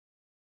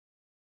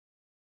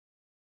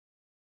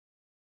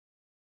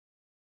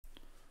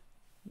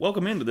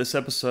Welcome into this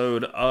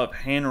episode of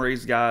Hand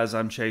Raised Guys.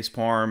 I'm Chase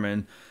Parham,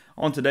 and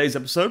on today's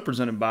episode,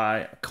 presented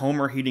by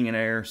Comer Heating and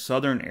Air,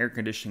 Southern Air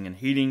Conditioning and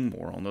Heating.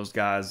 More on those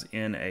guys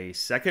in a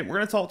second. We're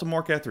going to talk to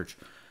Mark Etheridge.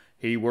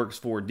 He works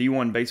for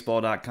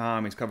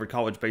D1Baseball.com. He's covered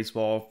college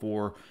baseball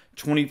for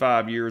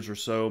 25 years or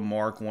so.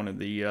 Mark, one of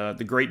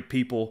the great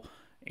people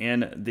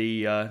in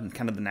the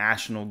kind of the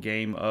national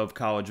game of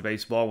college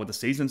baseball. With the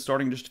season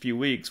starting in just a few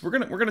weeks, we're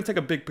gonna take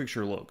a big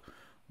picture look.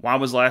 Why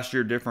was last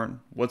year different?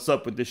 What's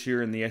up with this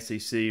year in the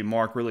SEC?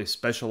 Mark really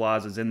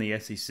specializes in the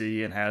SEC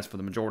and has for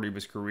the majority of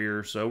his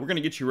career. So we're going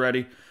to get you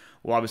ready.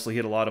 We'll obviously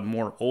hit a lot of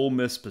more Ole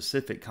Miss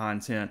specific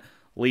content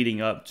leading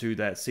up to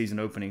that season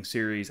opening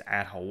series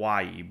at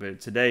Hawaii.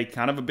 But today,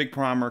 kind of a big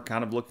primer,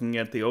 kind of looking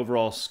at the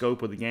overall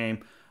scope of the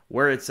game,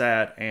 where it's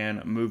at,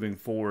 and moving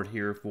forward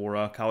here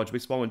for college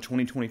baseball in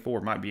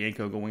 2024. Mike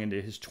Bianco going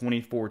into his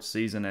 24th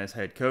season as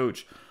head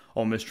coach.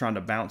 Ole Miss trying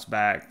to bounce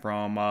back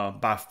from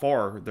by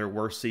far their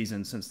worst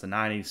season since the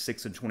 90s,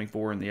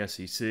 6-24 in the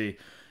SEC.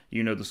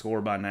 You know the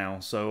score by now.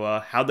 So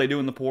how'd they do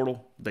in the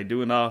portal? Did they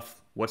do enough?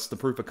 What's the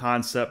proof of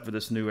concept for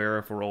this new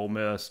era for Ole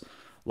Miss? A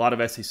lot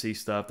of SEC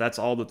stuff. That's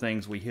all the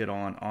things we hit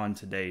on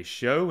today's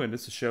show. And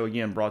this is a show,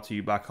 again, brought to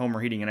you by Comer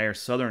Heating and Air,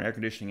 Southern Air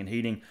Conditioning and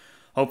Heating.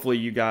 Hopefully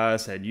you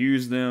guys had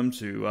used them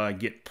to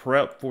get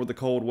prepped for the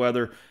cold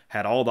weather,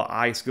 had all the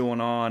ice going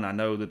on. I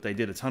know that they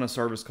did a ton of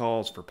service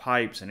calls for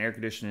pipes and air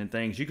conditioning and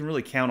things. You can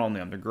really count on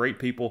them. They're great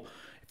people.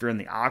 If you're in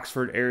the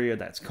Oxford area,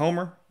 that's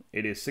Comer.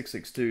 It is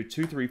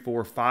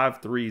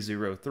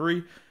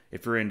 662-234-5303.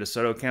 If you're in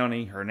DeSoto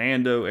County,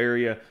 Hernando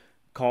area,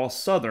 call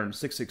Southern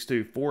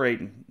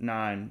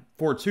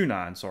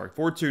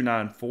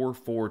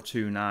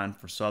 662-429-4429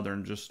 for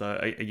Southern. Just,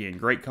 again,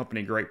 great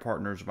company, great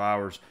partners of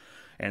ours.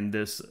 And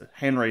this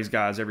Hand Raised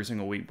Guys every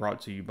single week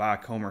brought to you by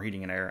Comer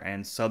Heating and Air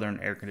and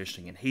Southern Air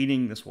Conditioning and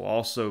Heating. This will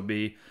also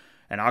be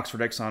an Oxford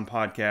Exxon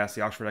podcast,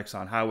 the Oxford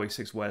Exxon Highway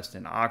 6 West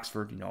in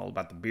Oxford. You know all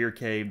about the beer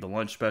cave, the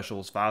lunch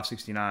specials,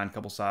 $5.69,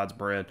 couple sides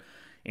bread,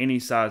 any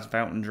size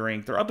fountain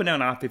drink. They're up and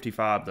down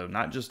I-55 though,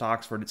 not just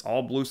Oxford. It's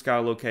all Blue Sky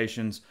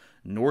locations,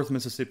 North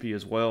Mississippi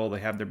as well. They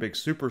have their big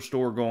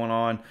superstore going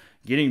on,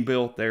 getting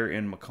built there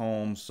in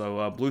Macomb.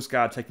 So Blue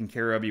Sky taking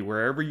care of you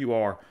wherever you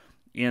are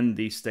in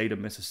the state of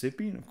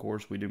Mississippi. And of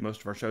course, we do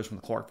most of our shows from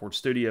the Clark Ford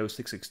Studio,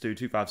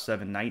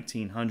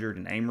 662-257-1900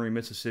 in Amory,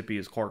 Mississippi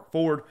is Clark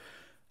Ford,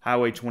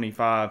 Highway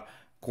 25.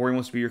 Corey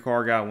wants to be your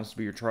car guy, wants to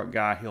be your truck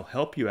guy. He'll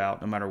help you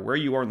out no matter where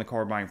you are in the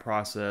car buying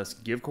process.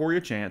 Give Corey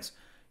a chance.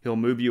 He'll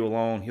move you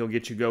along. He'll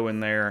get you going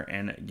there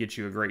and get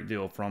you a great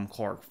deal from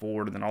Clark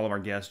Ford. And then all of our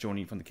guests join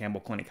you from the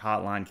Campbell Clinic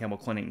hotline. Campbell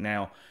Clinic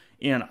now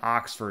in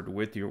Oxford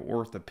with your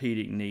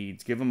orthopedic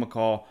needs. Give them a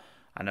call.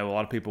 I know a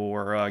lot of people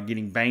were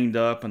getting banged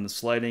up in the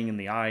sledding and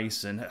the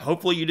ice, and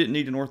hopefully you didn't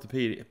need an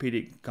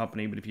orthopedic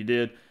company, but if you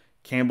did,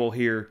 Campbell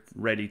here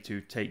ready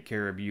to take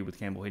care of you with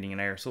Campbell Heating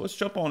and Air. So let's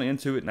jump on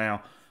into it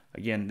now.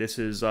 Again, this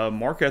is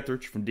Mark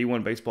Etheridge from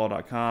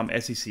D1Baseball.com,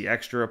 SEC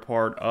Extra,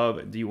 part of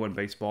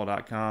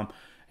D1Baseball.com,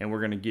 and we're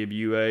going to give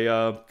you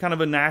a kind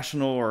of a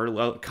national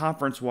or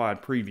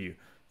conference-wide preview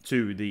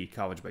to the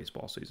college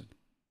baseball season.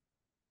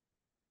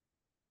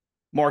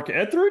 Mark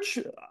Etheridge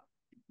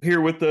here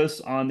with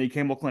us on the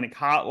Campbell Clinic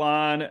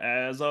hotline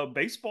as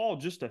baseball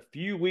just a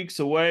few weeks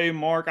away.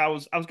 Mark, I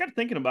was kind of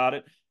thinking about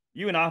it.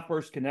 You and I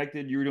first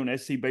connected. You were doing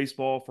SC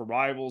baseball for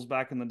Rivals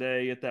back in the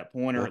day at that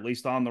point, or at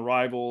least on the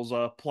Rivals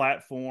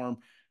platform.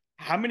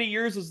 How many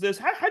years is this?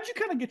 How'd you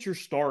kind of get your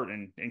start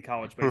in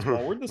college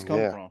baseball? Where'd this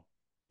come from?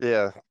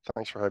 Yeah.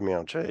 Thanks for having me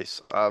on,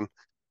 Chase.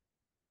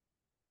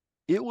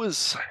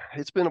 It's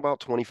been about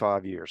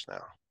 25 years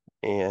now,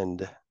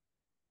 and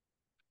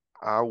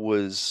I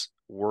was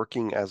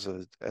working as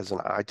an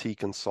IT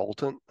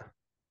consultant,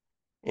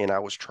 and I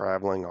was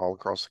traveling all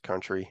across the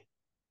country,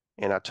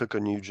 and I took a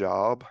new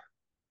job,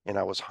 and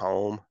I was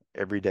home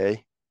every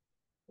day,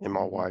 and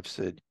my wife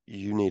said,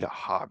 "You need a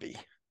hobby."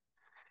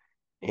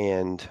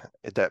 And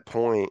at that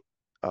point,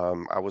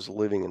 I was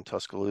living in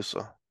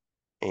Tuscaloosa,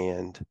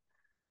 and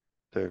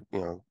it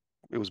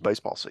was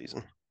baseball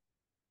season,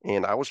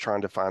 and I was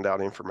trying to find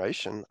out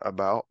information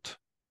about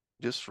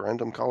just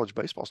random college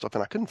baseball stuff,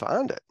 and I couldn't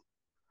find it.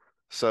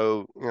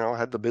 So, I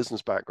had the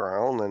business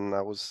background and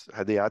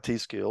had the IT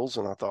skills,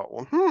 and I thought,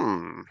 well,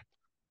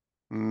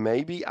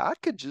 maybe I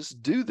could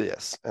just do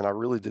this. And I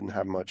really didn't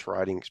have much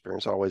writing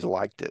experience. I always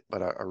liked it,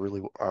 but I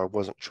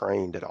wasn't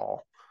trained at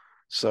all.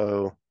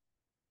 So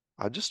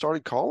I just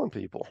started calling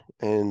people,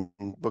 and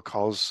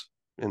because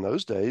in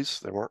those days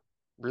there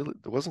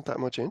wasn't that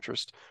much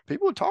interest.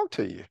 People would talk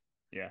to you.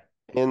 Yeah.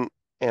 And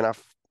I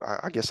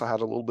guess I had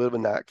a little bit of a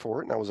knack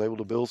for it, and I was able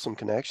to build some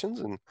connections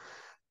and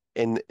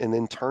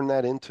then turn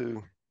that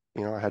into,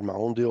 I had my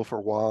own deal for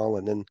a while,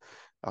 and then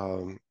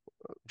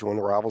joined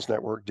the Rivals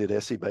Network, did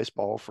SC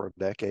baseball for a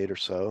decade or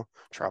so,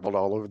 traveled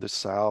all over the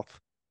South,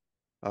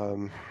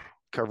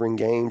 covering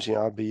games.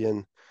 I'd be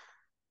in,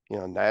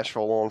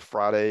 Nashville on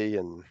Friday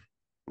and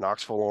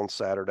Knoxville on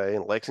Saturday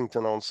and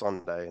Lexington on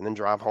Sunday, and then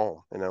drive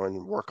home,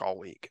 and work all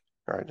week,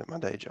 right, at my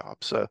day job.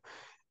 So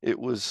it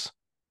was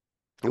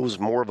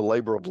more of a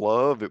labor of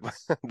love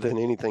than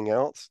anything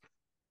else.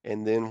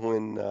 And then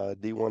when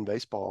D1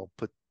 baseball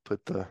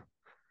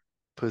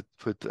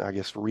I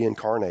guess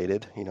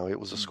reincarnated, it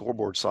was a Hmm.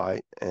 scoreboard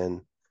site,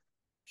 and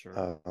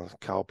Sure.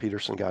 Kyle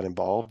Peterson got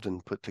involved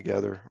and put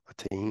together a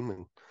team,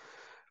 and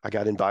I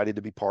got invited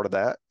to be part of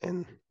that,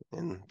 and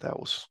that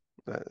was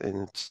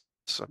and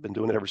I've been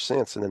doing it ever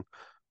since. And then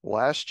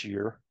last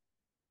year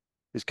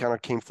it kind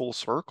of came full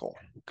circle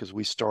because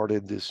we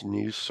started this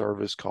new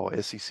service called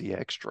SEC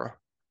Extra,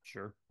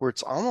 Sure. where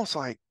it's almost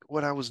like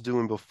what I was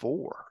doing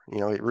before.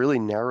 It really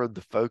narrowed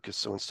the focus.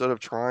 So instead of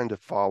trying to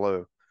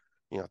follow,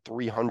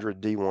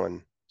 300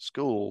 D1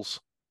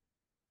 schools,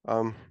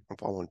 I'm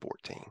following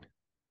 14.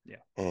 Yeah.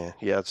 And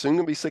yeah, it's soon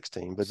to be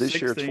 16, but this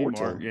year it's 16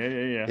 14. mark. Yeah,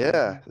 yeah, yeah.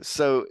 Yeah.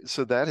 So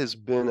that has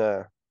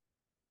been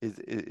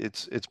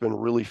it's been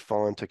really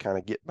fun to kind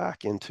of get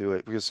back into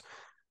it because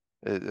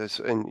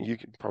and you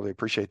can probably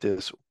appreciate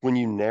this. When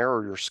you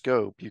narrow your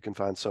scope, you can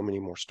find so many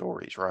more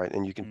stories, right?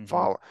 And you can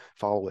Hmm.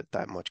 follow it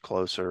that much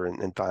closer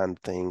and find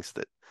things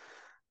that,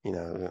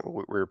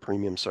 we're a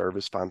premium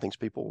service, find things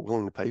people are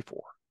willing to pay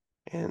for.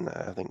 And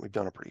I think we've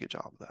done a pretty good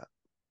job of that.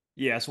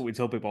 Yeah, that's what we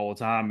tell people all the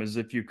time is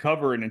if you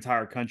cover an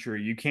entire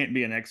country, you can't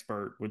be an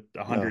expert with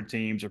No. 100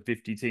 teams or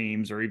 50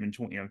 teams or even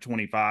 20,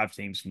 25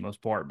 teams for the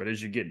most part. But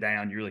as you get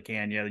down, you really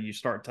can. Yeah, you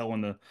start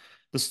telling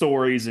the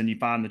stories and you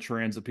find the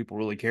trends that people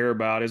really care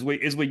about. As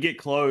we get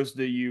close,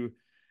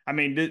 I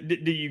mean,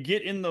 do you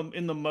get in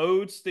the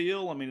mode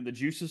still? I mean, the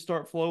juices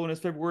start flowing as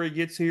February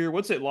gets here.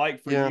 What's it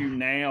like for Yeah. you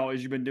now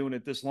as you've been doing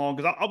it this long?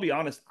 Because I'll be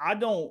honest,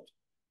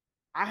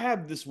 I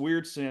have this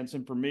weird sense,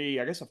 and for me,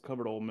 I guess I've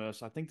covered Ole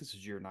Miss. I think this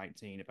is year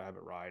 19, if I have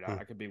it right.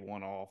 I could be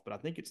one off, but I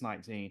think it's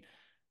 19.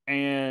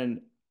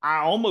 And I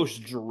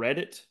almost dread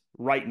it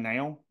right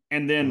now.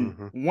 And then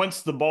Mm-hmm.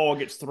 once the ball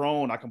gets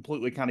thrown, I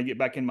completely kind of get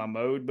back in my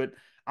mode. But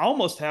I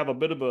almost have a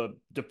bit of a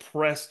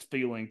depressed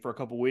feeling for a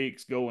couple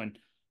weeks going,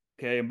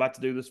 okay, I'm about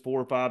to do this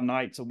 4 or 5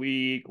 nights a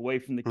week away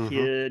from the Mm-hmm.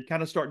 kid,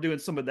 kind of start doing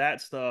some of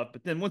that stuff.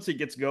 But then once it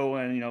gets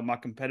going, my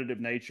competitive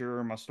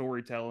nature, my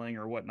storytelling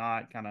or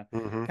whatnot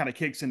Mm-hmm. kind of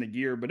kicks into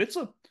gear. But it's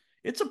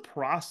a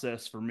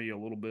process for me a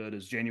little bit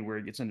as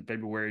January gets into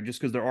February, just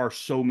because there are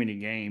so many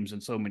games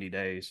and so many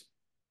days.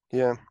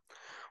 Yeah.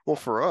 Well,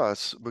 for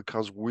us,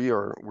 because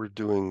we're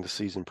doing the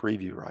season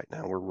preview right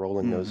now, we're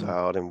rolling those Hmm.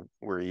 out, and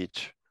I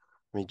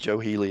mean, Joe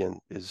Healy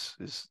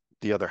is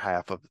the other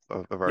half of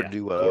our Yeah, of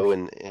duo,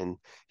 course. and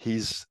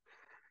he's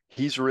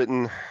he's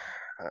written,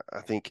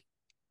 I think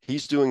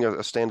he's doing a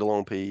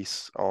standalone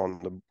piece on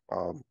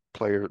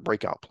the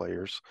breakout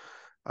players.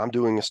 I'm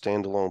doing a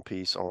standalone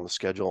piece on the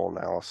schedule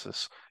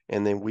analysis,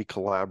 and then we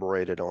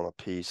collaborated on a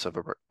piece of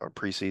a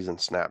preseason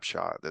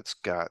snapshot that's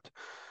got,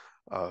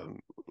 um,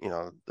 you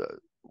know,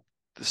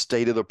 the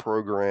state of the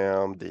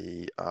program.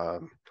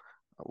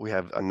 We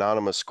have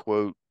anonymous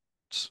coach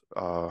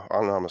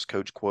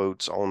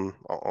quotes on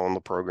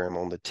the program,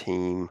 on the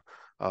team,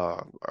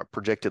 a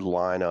projected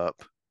lineup,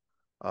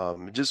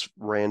 just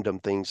random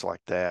things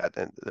like that,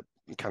 and that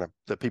kind of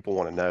that people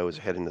want to know as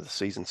head into the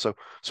season. So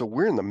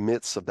we're in the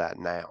midst of that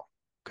now.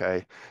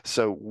 Okay,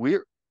 so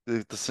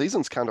the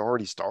season's kind of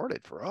already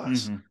started for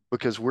us Hmm.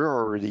 because we're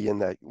already in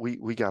that we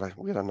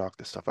gotta knock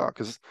this stuff out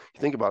because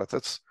you think about it,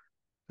 that's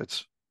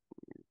that's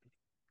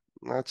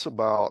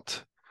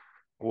about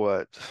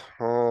what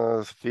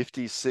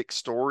 56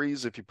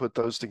 stories if you put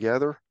those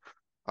together,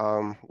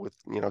 with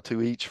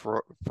two each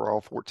for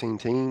all 14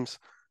 teams,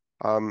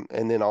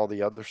 and then all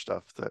the other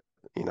stuff that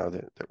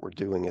we're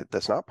doing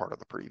that's not part of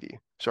the preview.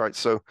 So right,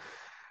 so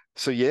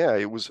yeah,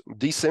 it was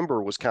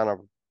December was kind of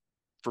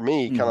for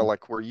me kind of Hmm.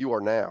 like where you are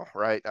now,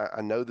 right?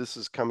 I know this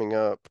is coming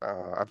up.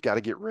 I've got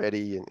to get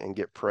ready and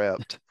get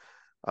prepped,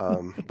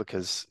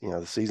 because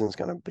the season's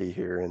going to be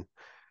here,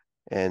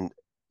 and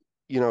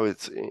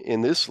it's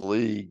in this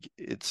league.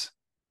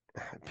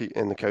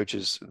 And the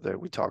coaches that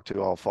we talk to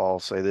all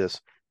fall say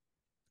this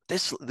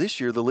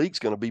year the league's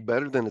going to be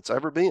better than it's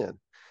ever been.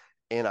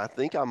 And I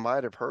think I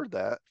might have heard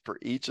that for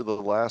each of the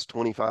last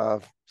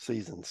 25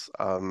 seasons.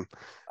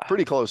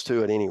 Pretty close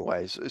to it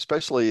anyways,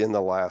 especially in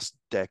the last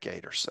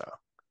decade or so.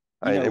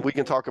 You And we know,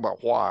 can talk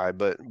about why,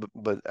 but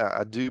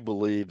I do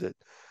believe that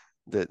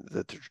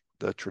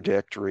the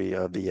trajectory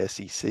of the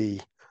SEC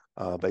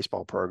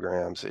baseball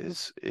programs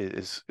is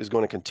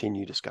going to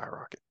continue to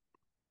skyrocket.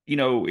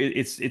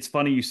 it's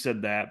funny you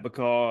said that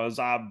because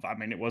I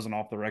mean, it wasn't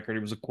off the record.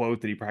 It was a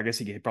quote that I guess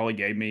he probably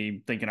gave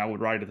me thinking I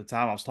would write it at the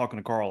time. I was talking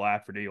to Carl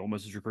Lafferty, Ole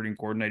Miss's recruiting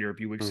coordinator, a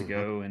few weeks Hmm.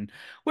 ago, and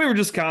we were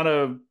just kind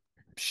of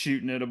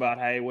shooting it about,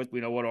 hey, what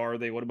are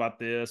they? What about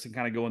this? And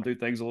kind of going through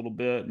things a little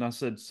bit. And I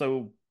said,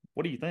 so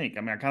what do you think?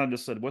 I mean, I kind of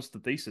just said, what's the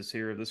thesis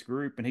here of this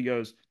group? And he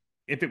goes,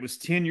 if it was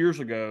 10 years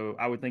ago,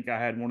 I would think I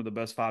had one of the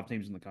best 5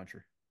 teams in the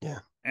country. Yeah,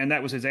 And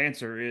that was his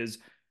answer is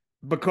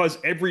because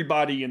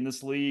everybody in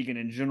this league and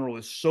in general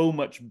is so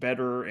much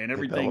better and they've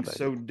everything's elevated.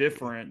 so Yeah.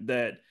 different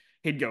that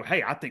he'd go,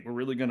 hey, I think we're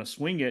really going to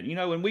swing it, and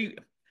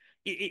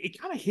it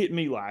kind of hit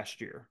me last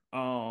year.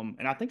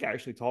 And I think I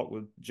actually talked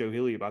with Joe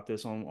Healy about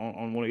this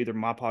on one of either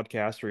my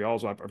podcast or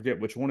y'all's. I forget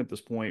which one at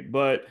this point,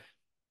 but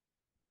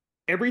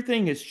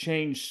everything has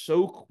changed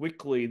so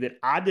quickly that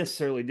I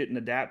necessarily didn't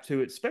adapt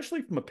to it,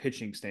 especially from a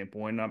pitching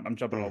standpoint. I'm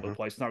jumping all over the Mm-hmm.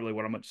 place. Not really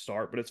what I'm going to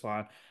start, but it's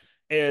fine.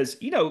 As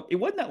you know, it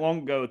wasn't that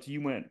long ago that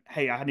you went,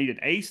 "Hey, I need an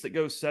ace that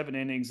goes 7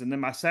 innings, and then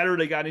my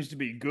Saturday guy needs to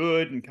be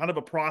good and kind of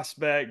a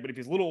prospect, but if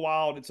he's a little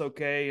wild, it's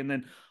okay. And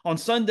then on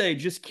Sunday,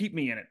 just keep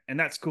me in it, and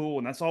that's cool,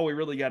 and that's all we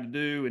really got to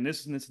do, and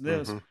this and this and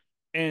this." Mm-hmm.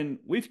 And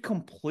we've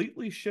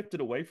completely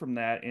shifted away from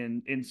that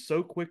and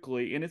so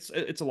quickly. And it's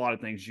a lot of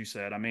things you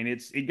said. I mean,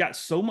 it got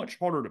so much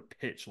harder to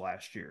pitch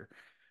last year.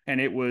 And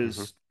it Mm-hmm.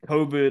 was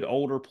COVID,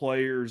 older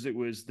players, it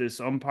was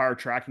this umpire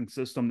tracking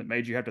system that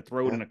made you have to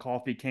throw it Yeah. in a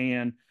coffee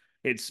can.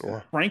 It's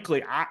Yeah.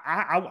 frankly,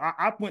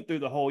 I went through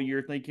the whole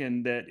year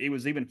thinking that it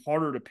was even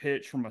harder to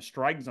pitch from a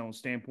strike zone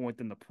standpoint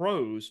than the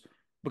pros,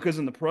 because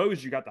in the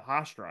pros you got the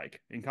high strike.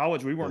 In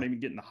college, we weren't Yeah.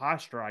 even getting the high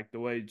strike the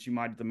way that you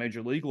might at the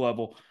major league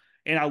level.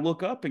 And I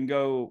look up and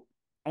go,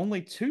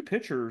 only two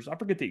pitchers, I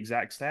forget the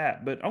exact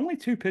stat, but only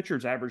two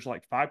pitchers averaged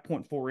like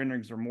 5.4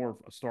 innings or more of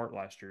a start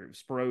last year. It was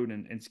Sprode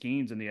and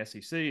Skeens in the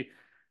SEC.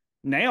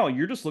 Now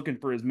you're just looking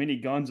for as many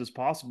guns as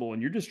possible,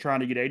 and you're just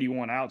trying to get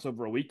 81 outs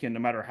over a weekend, no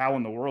matter how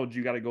in the world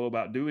you got to go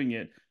about doing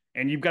it.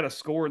 And you've got to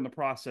score in the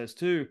process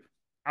too.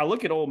 I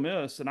look at Ole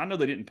Miss, and I know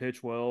they didn't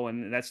pitch well,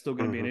 and that's still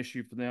going to be an Mm-hmm.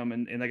 issue for them,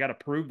 and they got to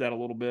prove that a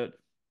little bit.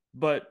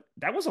 But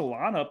that was a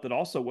lineup that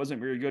also wasn't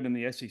very good in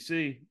the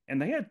SEC,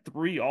 and they had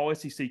three All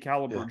SEC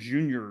caliber Yeah.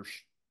 juniors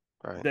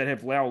Right. that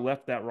have now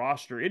left that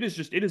roster. It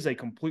is a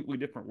completely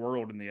different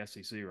world in the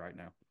SEC right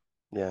now.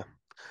 Yeah.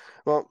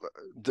 Well,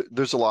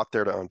 there's a lot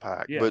there to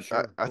unpack, Yeah, but sure,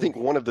 of I think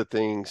course. one of the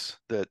things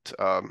that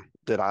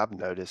I've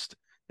noticed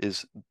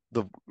is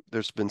the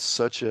there's been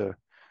such a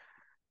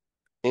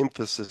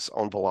emphasis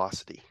on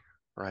velocity,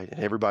 right?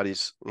 And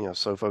everybody's,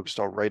 so focused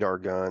on radar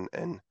gun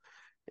and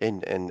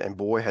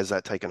boy has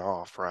that taken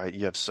off, right?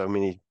 You have so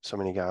many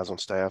guys on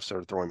staff that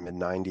are throwing mid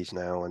 90s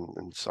now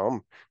and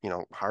some,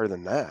 higher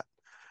than that.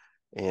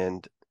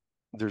 And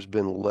there's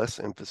been less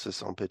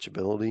emphasis on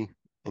pitchability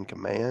and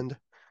command,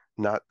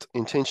 not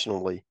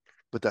intentionally,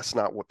 but that's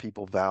not what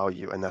people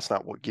value, and that's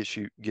not what gets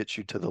you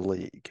to the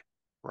league,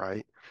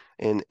 right?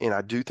 And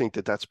I do think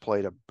that that's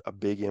played a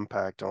big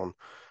impact on,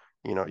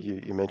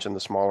 you mentioned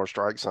the smaller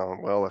strike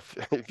zone. Well, if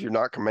if you're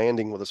not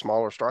commanding with a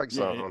smaller strike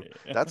Yeah, zone,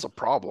 yeah, that's a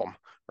problem,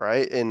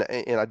 right? And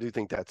I do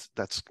think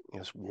that's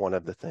one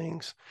of the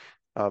things.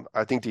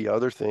 I think the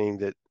other thing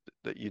that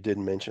you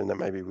didn't mention that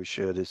maybe we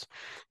should is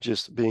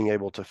just being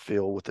able to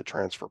fill with the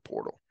transfer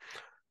portal.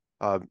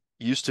 Uh,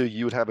 Used to,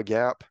 you would have a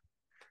gap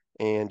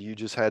and you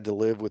just had to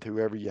live with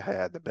whoever you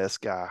had, the best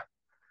guy.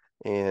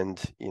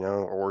 And,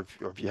 or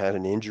if you had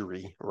an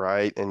injury,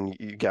 right? And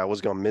you guy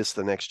was going to miss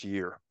the next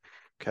year.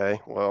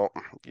 Okay. Well,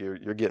 you're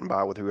getting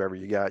by with whoever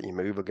you got. You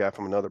move a guy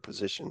from another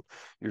position.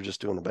 You're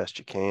just doing the best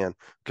you can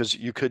because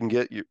you couldn't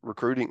get your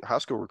recruiting. High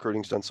school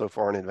recruiting's done so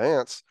far in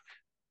advance.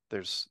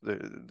 There's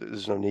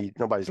no need.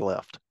 Nobody's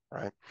left,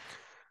 right?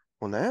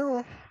 Well,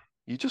 now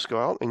you just go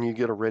out and you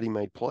get a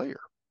ready-made player.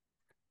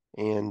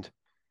 And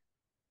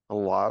a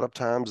lot of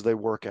times they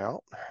work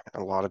out,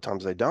 and a lot of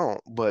times they don't,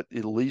 but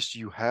at least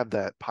you have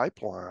that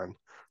pipeline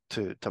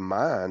to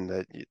mine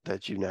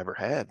that you never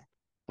had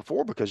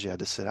before because you had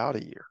to sit out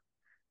a year,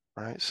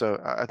 right?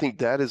 So I think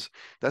that's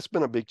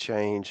been a big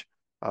change.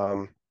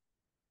 Um,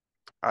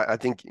 I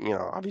think,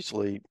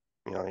 obviously,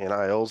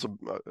 NIL's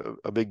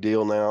a big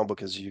deal now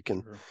because sure.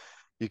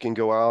 you can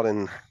go out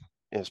and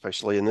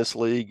especially in this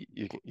league,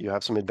 you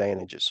have some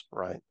advantages,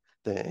 right?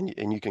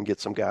 And you can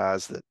get some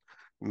guys that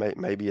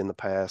maybe in the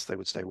past they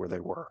would stay where they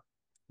were,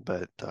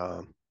 but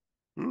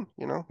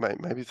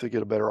maybe if they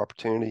get a better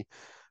opportunity,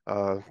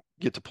 uh,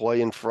 get to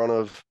play in front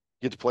of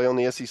get to play on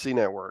the SEC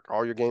network.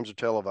 All your games are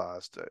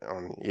televised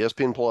on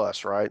ESPN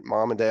Plus, right?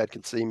 Mom and dad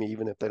can see me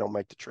even if they don't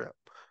make the trip.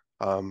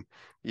 Um,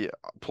 yeah,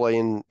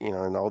 playing, in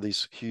all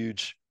these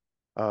huge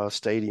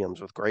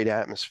stadiums with great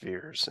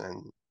atmospheres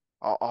and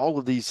all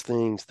of these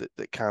things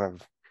that kind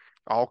of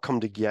all come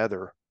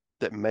together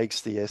that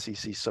makes the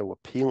SEC so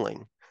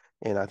appealing.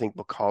 And I think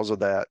because of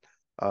that,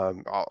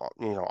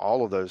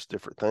 all of those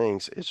different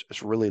things,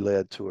 it's really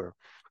led to a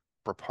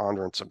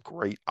preponderance of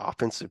great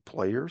offensive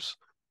players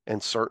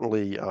and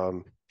certainly a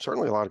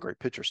lot of great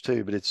pitchers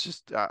too. But it's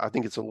just I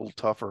think it's a little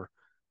tougher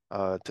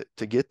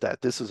to get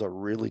that. This is a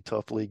really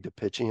tough league to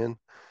pitch in,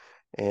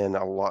 and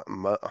a lot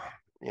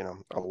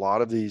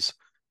of these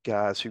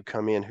guys who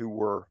come in who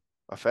were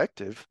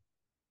effective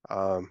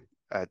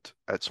at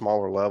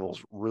smaller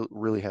levels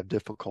really have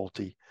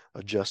difficulty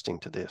adjusting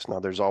to this. Now,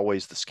 there's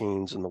always the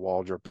Skeens and the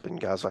Waldrop and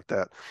guys like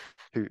that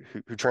who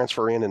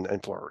transfer in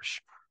and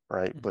flourish,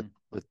 right? But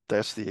Mhm.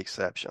 that's the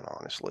exception,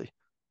 honestly,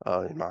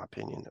 in my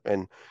opinion.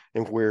 And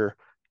where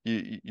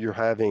you're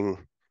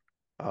having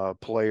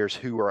players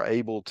who are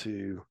able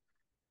to,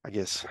 I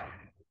guess,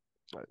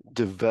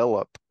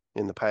 develop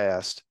in the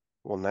past.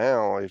 Well,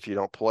 now if you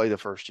don't play the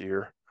first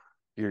year,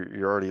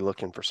 you're already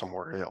looking for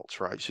somewhere else,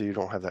 right? So you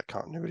don't have that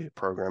continuity of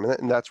program,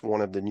 and that's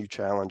one of the new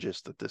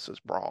challenges that this has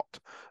brought.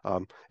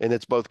 And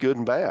it's both good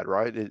and bad,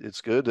 right?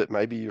 It's good that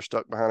maybe you're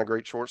stuck behind a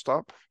great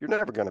shortstop. You're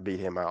never going to beat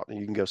him out, and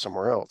you can go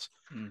somewhere else.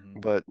 Hmm.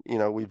 But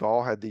we've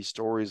all had these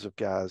stories of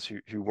guys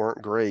who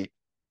weren't great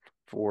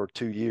for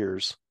 2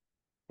 years,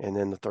 and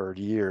then the third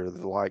year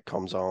the light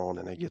comes on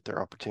and they get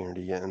their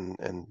opportunity, and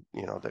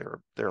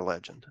they're a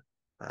legend,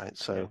 right?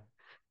 Yeah.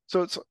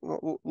 So it's a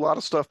lot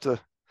of stuff to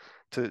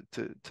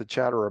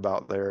chatter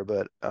about there,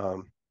 but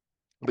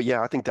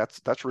yeah, I think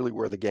that's really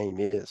where the game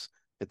is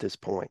at this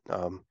point.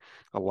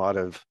 A lot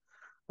of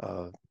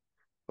uh,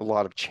 a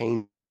lot of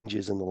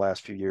changes in the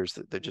last few years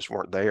that just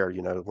weren't there.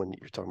 When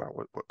you're talking about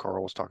what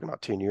Carl was talking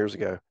about 10 years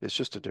ago, it's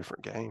just a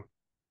different game.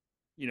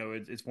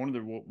 It's one of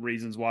the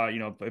reasons why,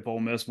 if Ole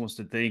Miss wants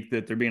to think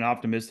that they're being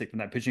optimistic from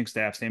that pitching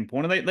staff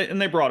standpoint, and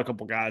they brought a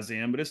couple guys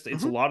in, but it's a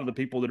Hmm. lot of the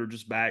people that are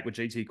just back with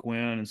JT Quinn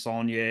and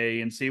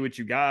Saunier and see what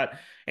you got.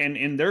 And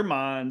in their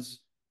minds,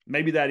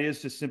 maybe that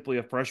is just simply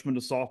a freshman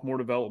to sophomore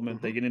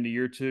development. They Hmm. get into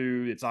year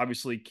two. It's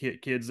obviously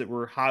kids that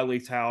were highly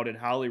touted,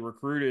 highly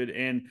recruited.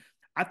 And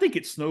I think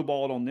it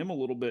snowballed on them a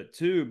little bit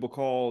too,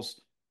 because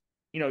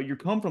you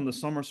come from the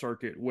summer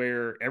circuit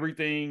where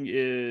everything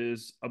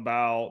is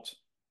about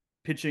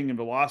pitching and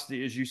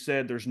velocity. As you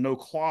said, there's no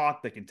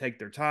clock. They can take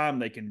their time.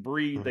 They can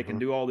breathe. They can Hmm.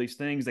 do all these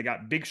things. They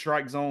got big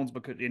strike zones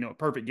because,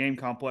 perfect game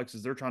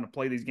complexes. They're trying to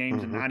play these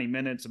games in Hmm. 90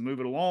 minutes and move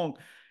it along.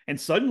 And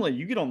suddenly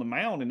you get on the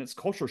mound and it's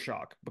culture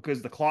shock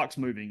because the clock's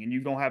moving and you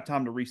don't have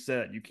time to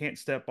reset. You can't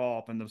step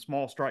off and the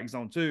small strike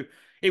zone too.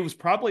 It was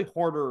probably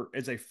harder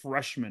as a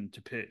freshman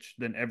to pitch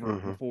than ever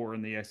Hmm. before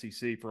in the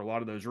SEC for a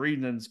lot of those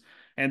reasons.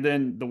 And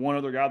then the one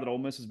other guy that Ole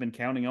Miss has been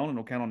counting on and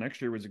will count on next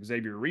year was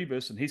Xavier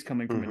Rivas, and he's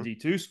coming from a Hmm.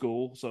 D2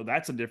 school, so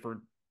that's a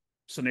different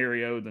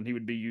scenario than he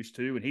would be used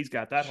to, and he's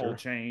got that whole Sure.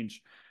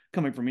 change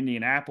coming from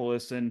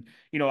Indianapolis, and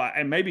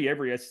and maybe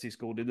every SEC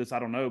school did this, I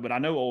don't know, but I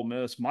know Ole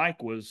Miss.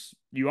 Mike was,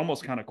 you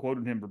almost kind of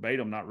quoted him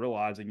verbatim, not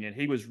realizing it.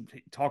 He was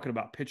talking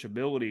about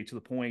pitchability to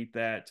the point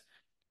that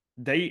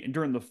they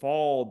during the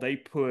fall they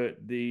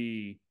put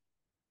the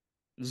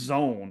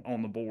zone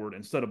on the board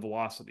instead of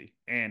velocity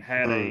and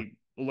had Mm. a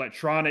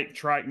electronic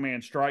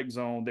TrackMan strike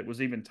zone that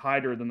was even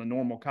tighter than the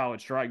normal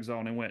college strike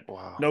zone and went,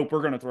 Wow. nope,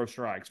 we're going to throw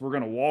strikes. We're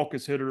going to walk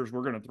as hitters.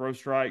 We're going to throw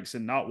strikes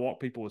and not walk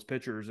people as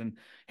pitchers. And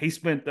he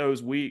spent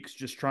those weeks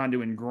just trying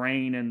to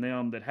ingrain in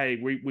them that, hey,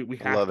 we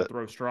I have love to it.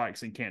 throw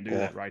strikes and can't do Yeah.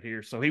 that right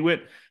here. So he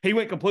went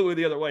completely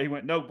the other way. He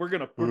went, nope, we're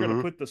gonna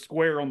Hmm. put the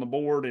square on the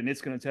board and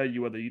it's going to tell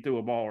you whether you threw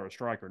a ball or a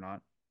strike or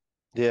not.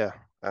 Yeah.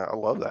 I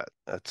love that.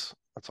 That's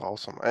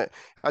awesome.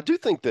 I do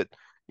think that,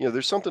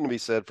 there's something to be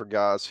said for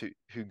guys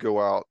who go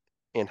out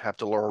and have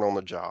to learn on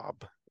the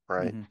job,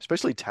 right? Mm-hmm.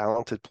 Especially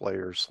talented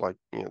players like,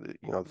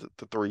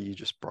 the three you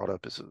just brought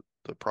up is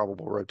the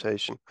probable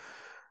rotation.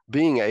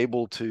 Being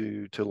able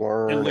to And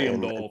learn Liam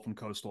and Dole from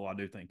Coastal, I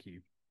do think he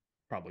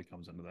probably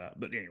comes into that.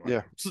 But anyway,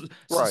 yeah,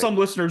 right. some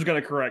listeners are going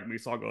to correct me,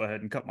 so I'll go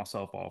ahead and cut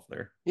myself off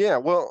there. Yeah,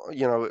 well,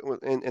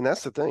 and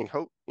that's the thing.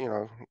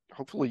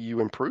 Hopefully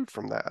you improved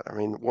from that. I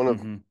mean,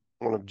 Mm-hmm.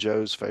 one of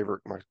Joe's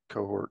favorite, my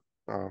cohort,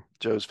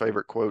 Joe's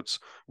favorite quotes,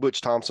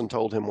 Butch Thompson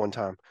told him one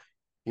time,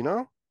 you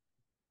know,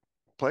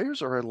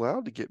 players are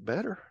allowed to get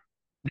better.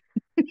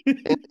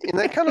 And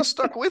that kind of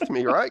stuck with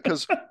me, right?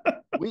 Because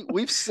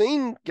we've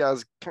seen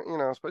guys,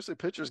 especially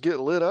pitchers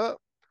get lit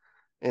up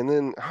and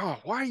then, oh,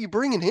 why are you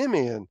bringing him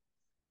in?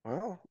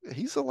 Well,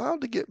 he's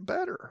allowed to get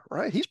better,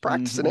 right? He's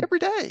practicing Mm-hmm. every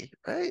day,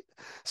 right?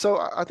 So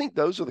I think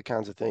those are the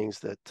kinds of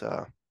things that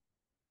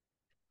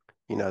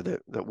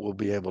we'll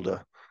be able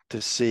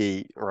to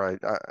see, right?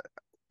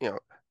 You know,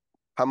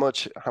 how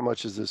much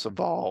has this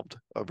evolved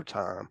over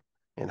time,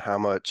 and how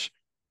much,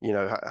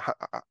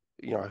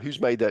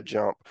 who's made that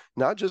jump,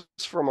 not just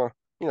from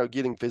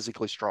getting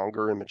physically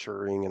stronger and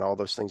maturing and all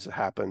those things that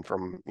happen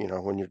from,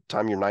 when you're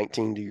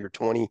 19 to you're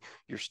 20,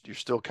 you're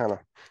still kind of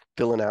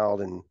filling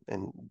out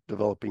and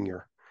developing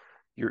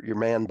your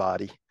man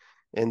body,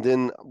 and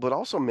then but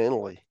also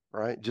mentally,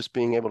 right? Just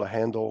being able to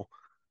handle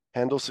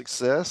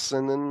success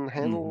and then Mm-hmm.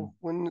 handle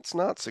when it's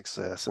not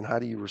success, and how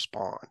do you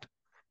respond?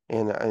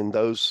 And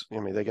those, I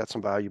mean, they got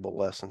some valuable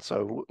lessons.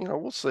 So,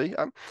 we'll see.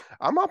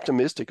 I'm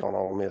optimistic on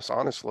Ole Miss,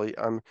 honestly.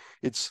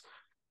 It's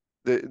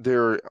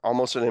they're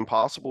almost an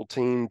impossible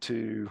team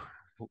to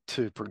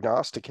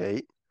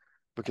prognosticate,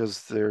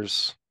 because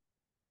there's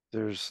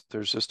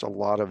just a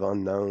lot of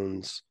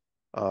unknowns,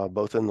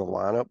 both in the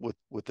lineup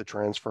with the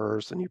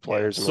transfers, the new Yeah,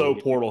 players. I so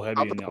mean, portal half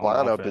heavy of in the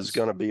on lineup is offense.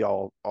 going to be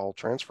all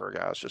transfer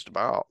guys, just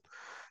about.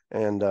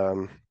 And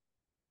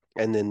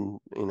then,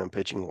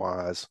 pitching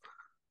wise,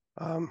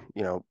 um,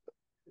 you know,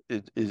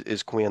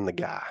 is Quinn the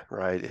guy,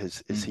 right?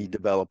 Is he Mm-hmm.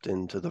 developed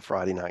into the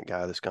Friday night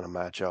guy that's going to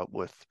match up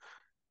with,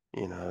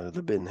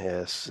 the Ben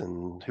Hess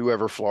and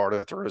whoever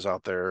Florida throws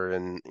out there,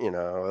 and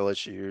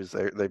LSU's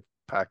they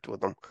packed with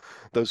them,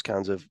 those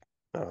kinds of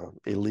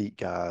elite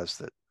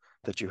guys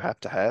that you have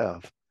to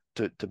have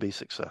to be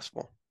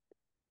successful.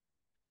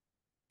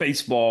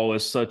 baseball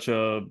is such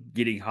a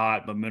getting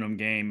hot momentum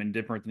game and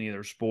different than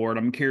either sport.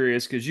 I'm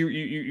curious because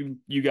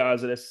you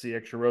guys at SC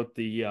Extra wrote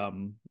the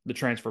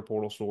transfer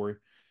portal story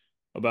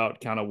about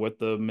kind of what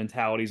the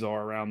mentalities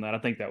are around that. I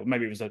think that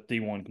maybe it was at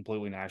D1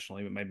 completely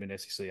nationally, but maybe in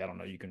SEC. I don't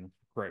know. You can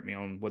correct me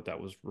on what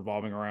that was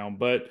revolving around,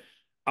 but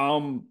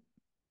um,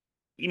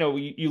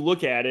 you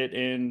look at it,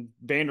 and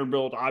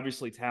Vanderbilt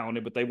obviously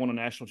talented, but they won a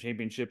national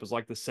championship as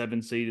like the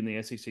 7th seed in the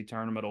SEC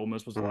tournament. Ole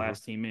Miss was the Hmm.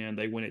 last team in.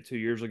 They won it 2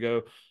 years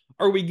ago.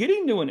 Are we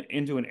getting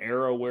into an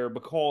era where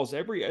because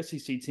every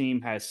SEC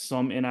team has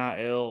some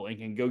NIL and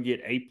can go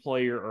get a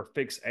player or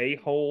fix a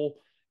hole,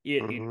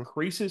 it Hmm.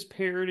 increases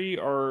parity?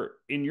 Or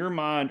in your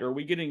mind, are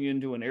we getting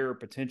into an era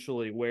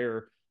potentially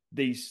where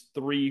these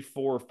three,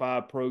 four,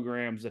 five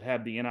programs that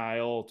have the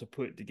NIL to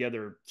put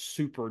together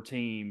super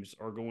teams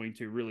are going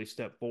to really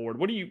step forward?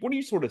 What do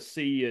you sort of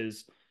see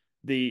as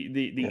the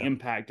Yeah.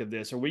 impact of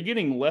this? Are we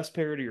getting less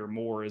parity or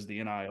more as the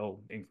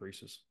NIL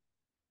increases?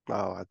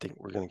 Oh, I think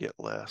we're going to get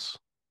less.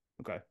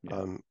 Okay, yeah,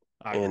 Um,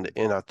 I agree and with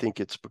and that. I think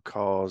it's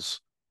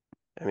because,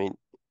 I mean,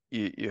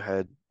 you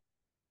had,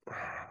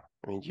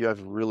 you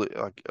have really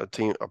like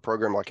a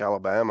program like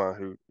Alabama,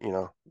 who,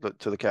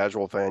 to the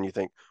casual fan, you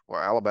think,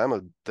 well,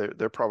 Alabama,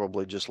 they're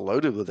probably just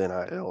loaded with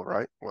NIL,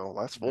 right? Well,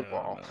 that's No,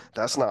 football. no,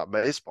 That's no. not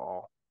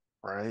baseball,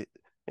 right?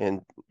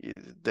 And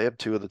they have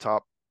two of the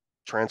top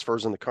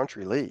transfers in the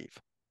country leave,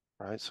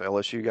 right? So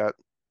LSU got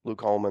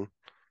Luke Holman.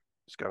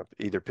 He's got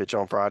to either pitch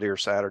on Friday or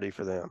Saturday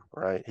for them,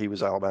 right? He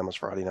was Alabama's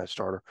Friday night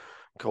starter.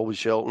 Colby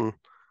Shelton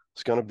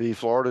is going to be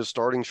Florida's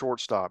starting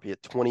shortstop. He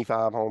hit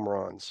 25 home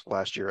runs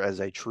last year as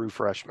a true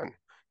freshman.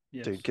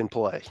 Dude Yes, can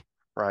play,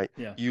 right?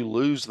 yeah, You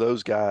lose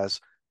those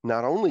guys.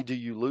 Not only do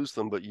you lose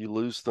them, but you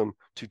lose them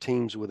to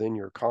teams within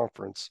your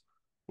conference,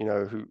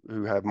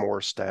 who have more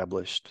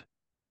established,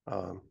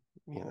 um,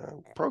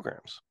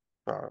 programs,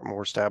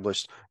 more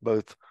established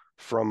both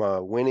from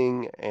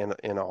winning and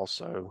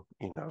also,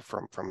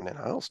 from an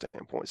NIL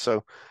standpoint.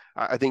 So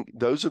I think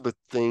those are the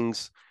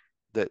things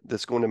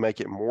that's going to make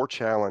it more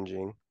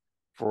challenging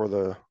for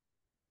the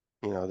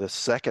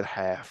second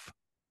half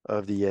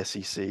of the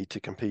SEC to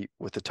compete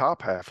with the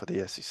top half of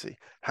the SEC.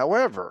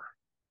 However,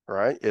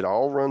 right, it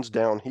all runs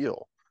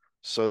downhill.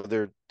 So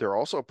there are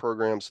also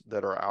programs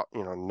that are out,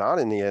 not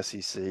in the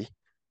SEC,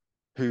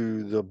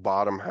 who the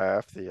bottom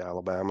half, the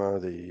Alabama,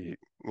 the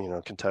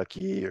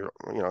Kentucky, or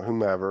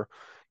whomever,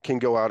 can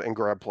go out and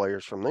grab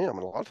players from them,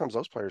 and a lot of times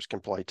those players can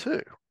play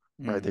too,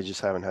 right? They mm,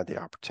 just haven't had the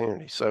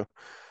opportunity.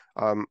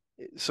 Um,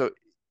 so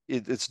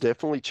it's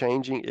definitely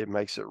changing. It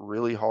makes it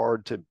really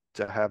hard to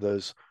have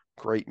those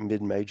great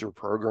mid-major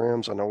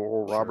programs. I know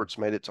Oral sure. Roberts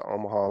made it to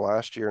Omaha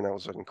last year, and that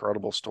was an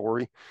incredible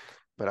story.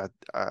 But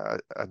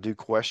I do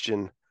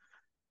question,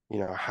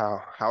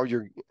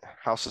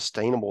 how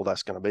sustainable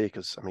that's going to be,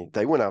 because I mean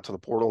they went out to the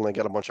portal and they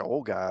got a bunch of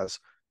old guys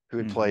who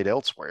had Hmm. played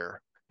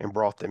elsewhere and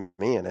brought them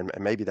in, and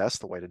maybe that's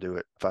the way to do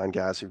it. Find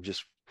guys who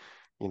just,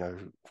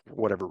 for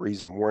whatever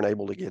reason, weren't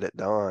able to get it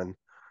done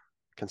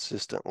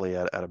consistently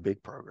at a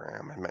big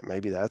program, and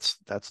maybe that's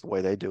the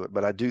way they do it.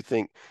 But I do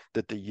think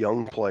that the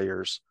young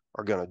players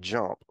are going to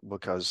jump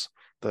because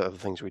the other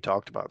things we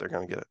talked about, they're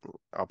going to get an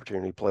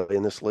opportunity to play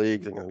in this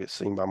league. They're going to get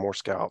seen by more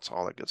scouts,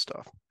 all that good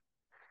stuff.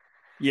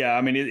 Yeah,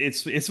 I mean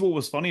it's what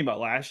was funny about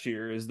last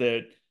year is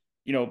that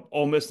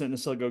Ole Miss didn't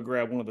necessarily go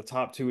grab one of the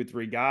top two or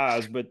three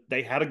guys, but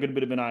they had a good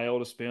bit of NIL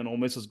to spend. Ole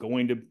Miss is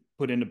going to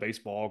put into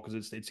baseball because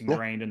it's Yeah.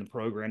 ingrained in the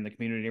program, the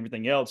community, and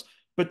everything else.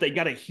 But they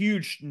got a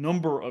huge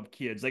number of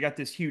kids. They got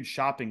this huge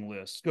shopping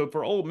list. So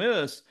for Ole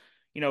Miss,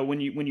 when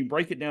you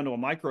break it down to a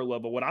micro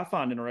level, what I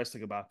find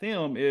interesting about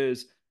them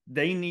is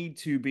they need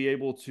to be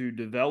able to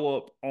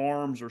develop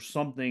arms or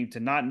something to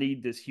not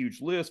need this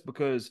huge list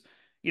because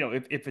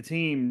if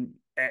Team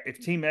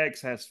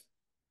X has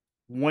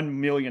 $1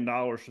 million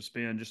to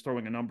spend, just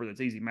throwing a number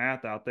that's easy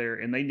math out there,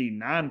 and they need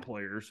 9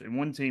 players, and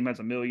one team has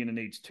 1 million and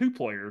needs 2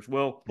 players,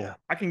 well, Yeah.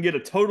 I can get a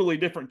totally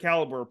different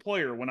caliber of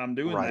player when I'm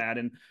doing Right. that,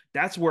 and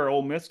that's where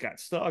Ole Miss got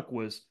stuck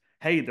was.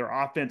 Hey, their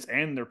offense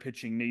and their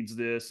pitching needs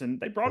this. And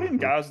they brought in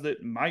Hmm. guys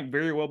that might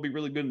very well be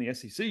really good in the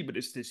SEC, but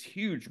it's this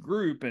huge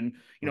group. And,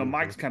 Hmm.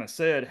 Mike's kind of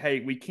said, hey,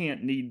 we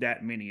can't need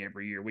that many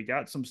every year. We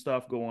got some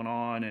stuff going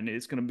on and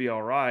it's going to be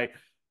all right.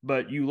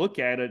 But you look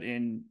at it,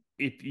 and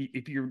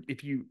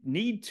if you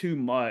need too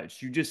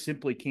much, you just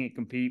simply can't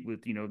compete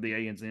with the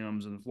A and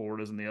M's and the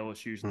Floridas and the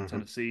LSU's and the Hmm.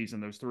 Tennessees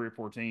and those 3 or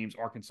 4 teams,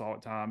 Arkansas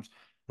at times,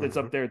 that's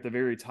Hmm. up there at the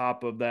very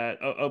top of that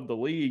of the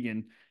league.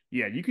 And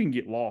yeah, you can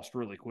get lost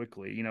really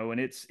quickly, and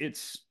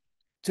it's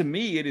to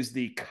me it is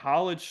the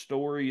college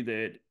story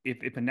that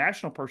if a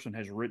national person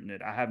has written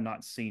it, I have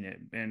not seen it,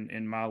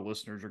 and my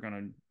listeners are going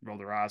to roll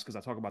their eyes because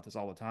I talk about this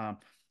all the time,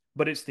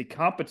 but it's the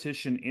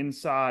competition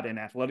inside an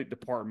athletic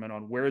department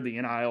on where the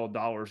NIL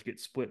dollars get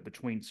split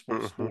between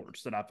Hmm.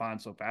 sports that I find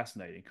so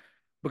fascinating.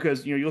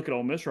 Because you look at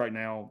Ole Miss right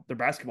now, their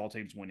basketball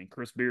team's winning.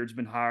 Chris Beard's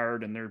been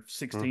hired, and they're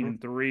 16 Hmm.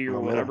 and three or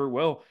Momentum. whatever.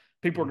 Well,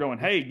 people are going,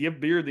 Hmm. "Hey, give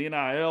Beard the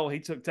NIL. He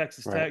took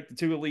Texas Right. Tech to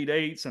 2 Elite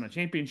Eights and a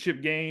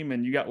championship game,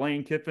 and you got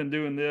Lane Kiffin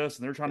doing this,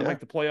 and they're trying to Yeah. make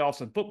the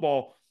playoffs in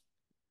football."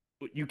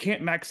 You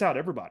can't max out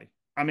everybody.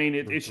 I mean,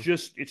 Hmm. it's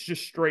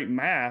just straight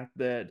math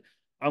that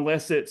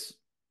unless it's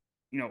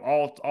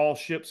all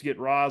ships get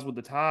rise with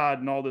the tide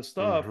and all this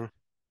stuff, Hmm.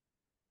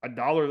 a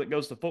dollar that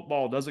goes to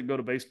football doesn't go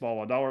to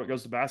baseball. A dollar that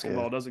goes to Yeah,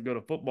 basketball doesn't go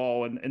to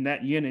football, and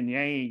that yin and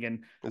yang.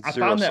 And it's I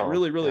zero find that sum.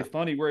 really, really Yeah.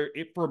 funny. Where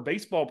for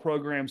baseball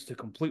programs to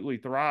completely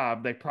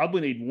thrive, they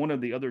probably need one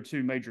of the other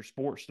two major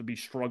sports to be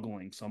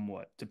struggling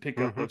somewhat to pick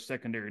up Hmm. those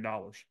secondary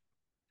dollars.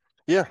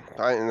 Yeah,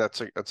 and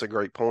that's a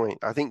great point.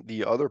 I think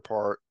the other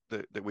part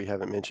that we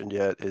haven't mentioned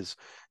yet is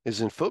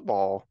in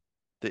football,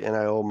 the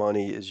NIL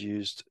money is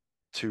used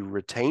to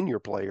retain your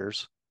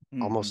players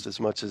Mm-hmm. almost as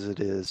much as it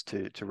is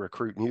to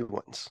recruit new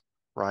ones,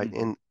 right?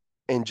 Mm-hmm.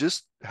 And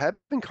just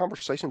having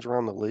conversations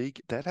around the league,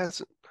 that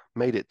hasn't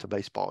made it to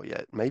baseball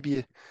yet.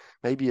 Maybe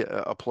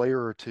a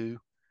player or two,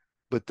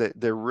 but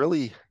they're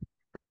really,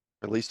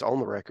 at least on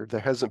the record, there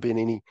hasn't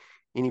been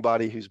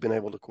anybody who's been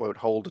able to quote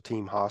hold a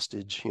team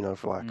hostage,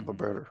 for lack of a Mm-hmm.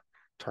 better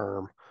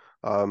term,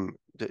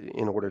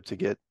 in order to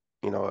get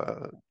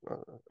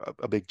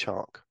a big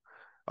chunk.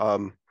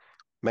 Um,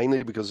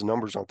 Mainly because the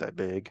numbers aren't that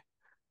big,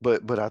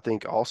 but I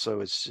think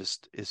also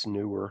it's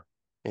newer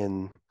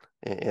and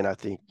and I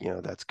think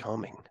that's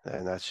coming,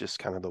 and that's just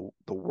kind of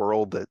the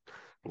world that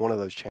one of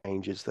those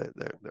changes that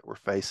we're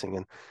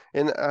facing,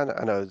 and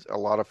I know a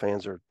lot of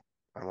fans are,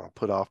 I don't know,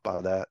 put off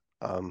by that.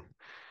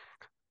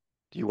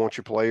 Do you want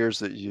your players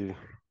that you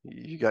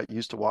got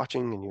used to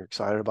watching and you're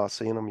excited about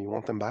seeing them? You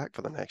want them back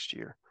for the next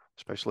year,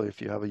 especially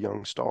if you have a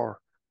young star,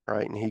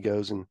 right? And he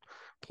goes and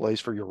plays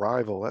for your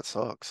rival. That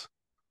sucks,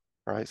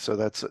 right? So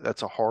that's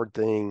a hard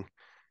thing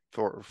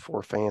for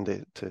a fan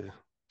to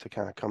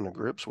kind of come to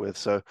grips with.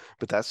 So,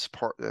 but that's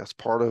part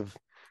of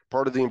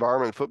the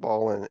environment in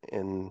football,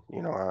 and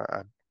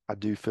I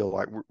do feel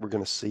like we're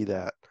going to see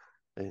that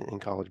in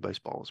college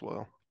baseball as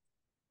well.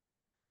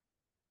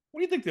 What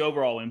do you think the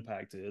overall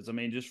impact is? I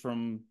mean, just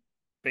from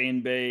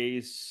fan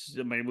base.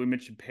 I mean, we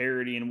mentioned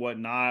parody and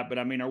whatnot, but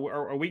I mean,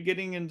 are we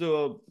getting into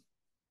a?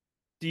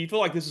 Do you feel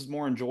like this is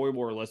more enjoyable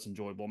or less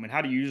enjoyable? I mean,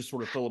 how do you just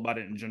sort of feel about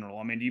it in general?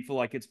 I mean, do you feel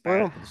like it's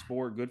Well, bad for the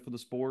sport, good for the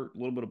sport, a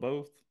little bit of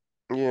both?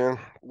 yeah.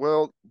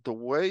 Well, the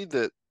way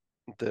that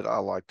I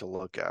like to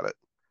look at it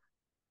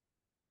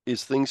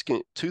is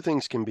two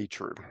things can be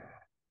true.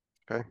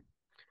 Okay.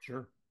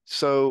 Sure.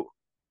 So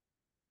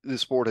the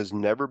sport has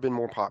never been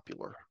more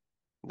popular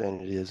than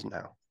it is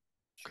now.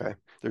 Okay. Sure.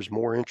 There's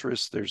more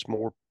interest. There's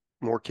more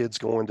kids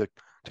going to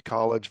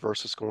college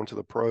versus going to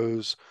the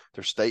pros.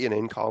 They're staying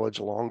in college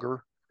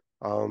longer.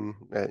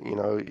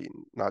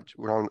 Not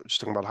we're not just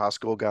talking about high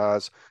school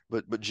guys,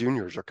 but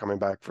juniors are coming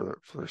back for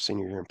their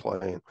senior year and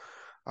playing.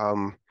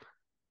 Um,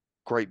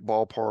 Great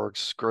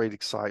ballparks, great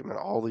excitement,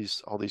 all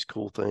these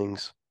cool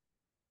things.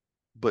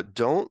 But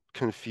don't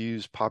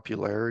confuse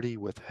popularity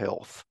with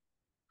health.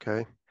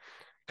 Okay.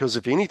 Because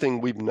if anything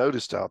we've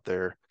noticed out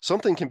there,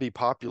 something can be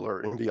popular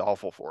and be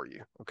awful for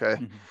you. Okay.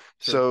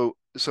 Sure.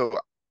 So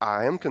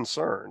I am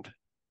concerned,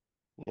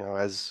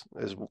 as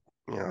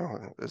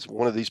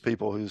one of these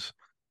people who's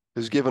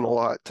given a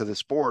lot to the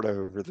sport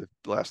over the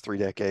last 3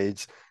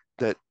 decades,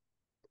 that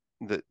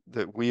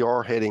that we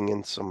are heading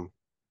in some,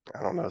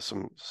 I don't know,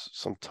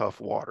 some tough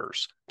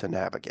waters to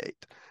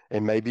navigate.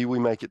 And maybe we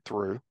make it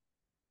through,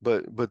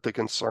 but the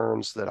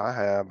concerns that I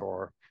have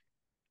are,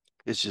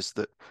 it's just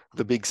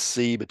the big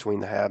C between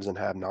the haves and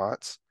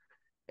have-nots.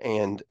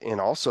 And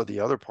also the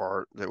other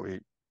part that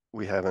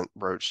we haven't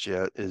broached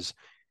yet is,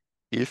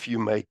 if you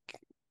make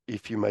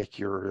if you make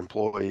your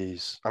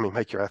employees, I mean,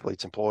 make your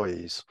athletes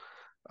employees,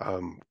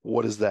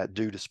 what does that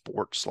do to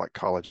sports like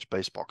college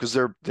baseball? Because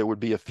there would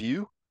be a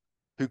few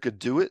who could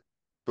do it,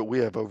 but we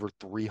have over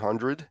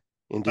 300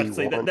 in I'd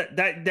say that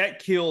D1. that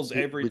kills But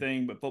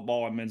everything but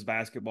football and men's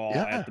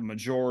basketball at the yeah,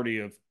 majority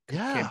of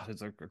yeah,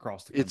 campuses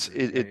across the it's country.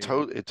 it Yeah, it, yeah.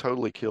 to, it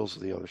totally kills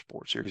the other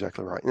sports. You're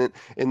exactly right,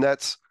 and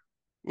that's,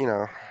 you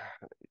know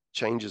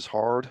change is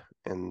hard,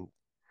 and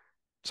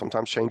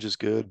sometimes change is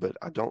good, but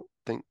I don't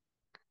think,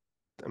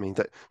 I mean,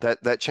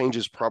 that change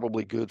is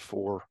probably good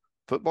for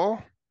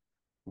football,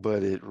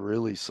 but it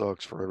really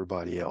sucks for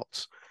everybody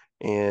else.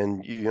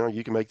 And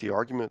you can make the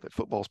argument that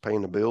football's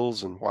paying the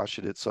bills, and why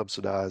should it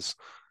subsidize,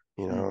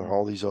 Hmm.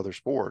 all these other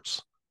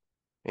sports?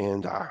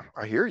 And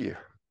I hear you,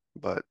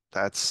 but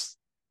that's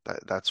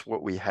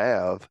what we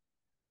have,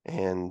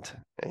 and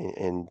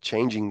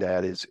changing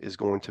that is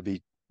going to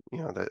be,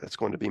 that's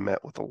going to be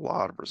met with a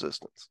lot of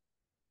resistance.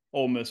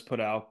 Ole Miss put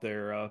out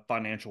their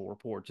financial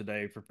report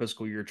today for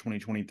fiscal year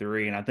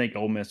 2023, and I think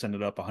Ole Miss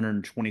ended up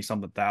 120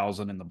 something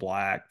thousand in the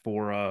black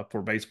for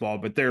baseball.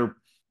 But they're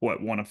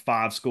what, one of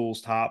five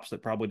schools tops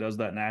that probably does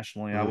that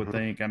nationally, I would Hmm.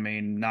 think. I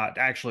mean, not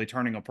actually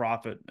turning a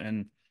profit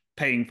and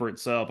paying for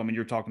itself. I mean,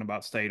 you're talking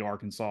about State,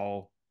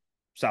 Arkansas,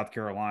 South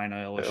Carolina,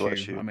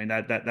 LSU. I LSU, mean,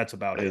 that's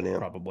about it, A&M,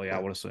 probably, I yeah.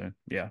 would assume.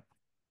 Yeah.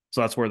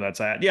 So that's where that's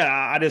at. Yeah,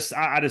 I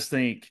just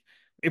think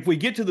if we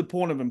get to the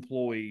point of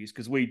employees,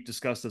 because we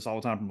discuss this all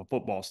the time from a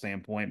football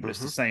standpoint, but it's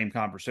the Hmm. same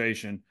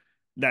conversation.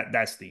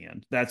 That's the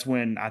end. That's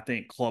when I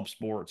think club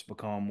sports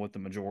become what the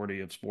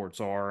majority of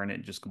sports are, and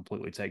it just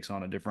completely takes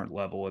on a different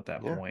level at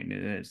that Yeah. point.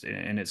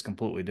 And it's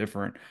completely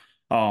different.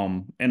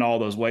 in all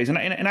those ways. And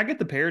I get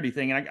the parity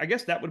thing. And I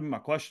guess that would be my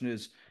question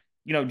is,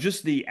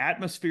 just the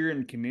atmosphere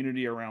and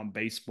community around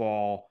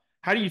baseball.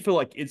 How do you feel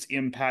like it's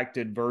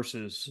impacted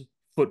versus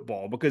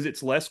football? Because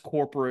it's less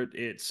corporate,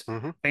 it's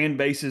Hmm. fan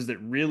bases that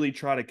really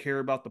try to care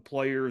about the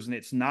players, and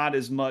it's not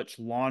as much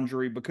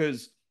laundry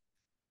because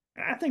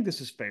I think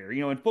this is fair.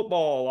 In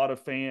football, a lot of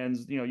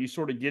fans, you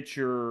sort of get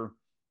your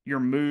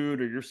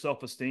mood or your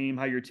self-esteem,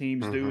 how your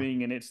team's Hmm.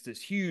 doing, and it's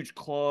this huge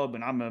club,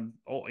 and I'm an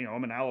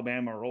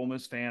Alabama or Ole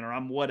Miss fan, or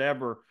I'm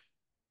whatever.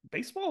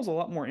 Baseball is a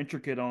lot more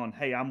intricate on,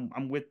 hey,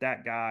 I'm with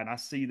that guy and I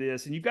see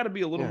this, and you've got to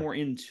be a little Yeah. more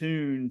in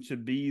tune to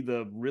be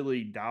the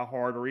really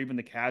diehard or even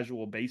the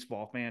casual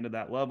baseball fan to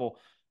that level.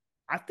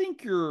 I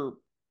think you're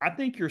I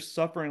think you're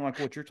suffering like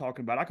what you're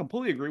talking about. I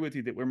completely agree with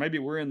you that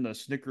we're in the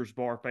Snickers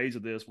bar phase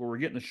of this where we're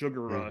getting the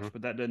sugar rush, Hmm.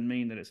 but that doesn't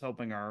mean that it's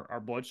helping our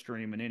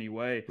bloodstream in any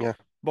way Yeah.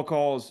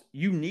 because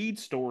you need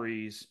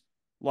stories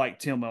like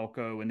Tim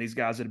Elko and these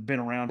guys that have been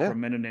around for Yeah. a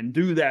minute and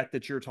do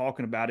that you're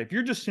talking about. If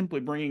you're just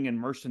simply bringing in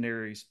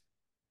mercenaries,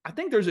 I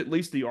think there's at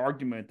least the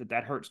argument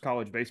that hurts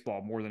college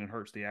baseball more than it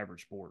hurts the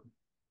average sport.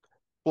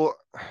 Well,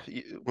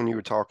 when you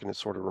were talking, it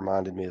sort of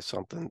reminded me of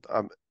something.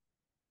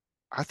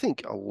 I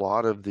think a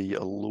lot of the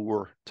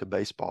allure to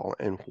baseball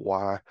and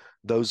why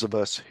those of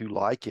us who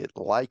like it,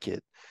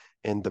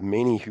 and the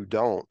many who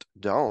don't,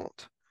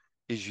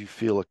 is you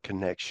feel a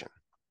connection.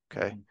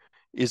 Okay. Mm-hmm.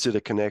 Is it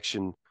a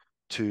connection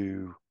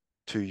to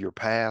your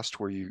past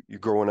where you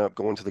growing up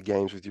going to the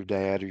games with your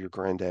dad or your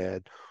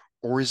granddad,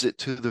 or is it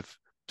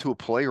to a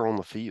player on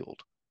the field,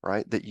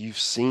 right? That you've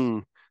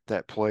seen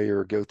that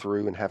player go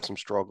through and have some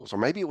struggles, or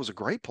maybe it was a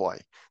great play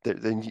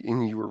that then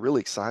and you were really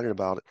excited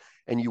about it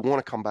and you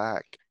want to come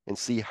back and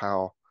see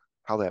how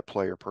that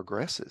player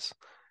progresses.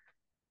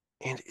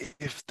 And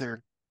if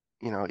they're,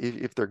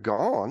 if they're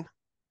gone,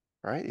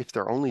 right? If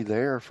they're only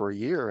there for a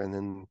year and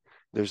then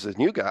there's a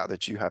new guy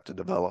that you have to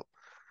develop,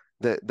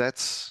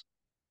 that's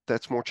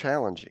more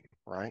challenging,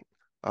 right?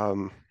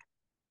 Um,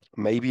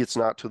 Maybe it's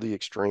not to the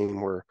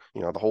extreme where,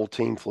 the whole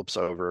team flips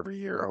over every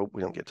year. I hope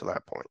we don't get to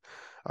that point.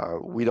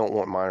 We don't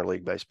want minor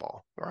league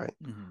baseball, right?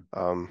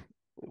 Mm-hmm.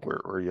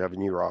 Where you have a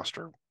new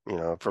roster,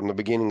 from the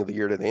beginning of the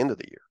year to the end of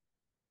the year.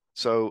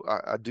 So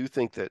I do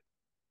think that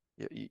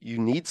you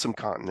need some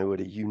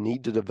continuity. You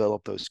need to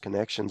develop those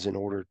connections in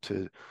order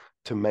to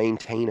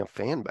maintain a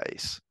fan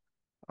base.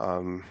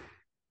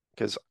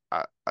 Because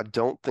I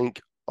don't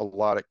think a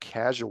lot of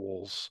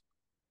casuals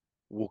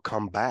will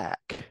come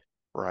back,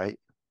 right?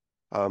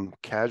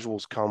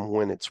 Casuals come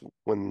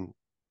when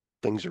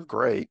things are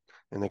great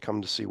and they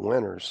come to see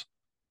winners,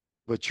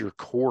 but your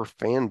core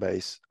fan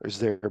base is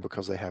there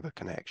because they have a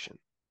connection.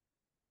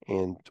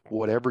 And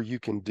whatever you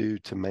can do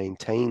to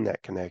maintain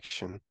that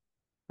connection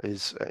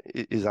is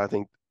I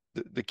think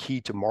the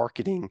key to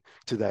marketing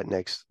to that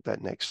next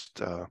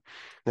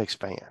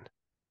fan.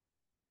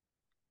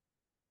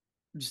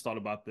 Just thought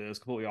about this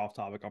completely off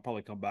topic. I'll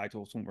probably come back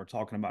to something we're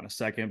talking about in a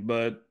second.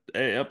 But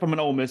from an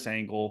Ole Miss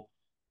angle,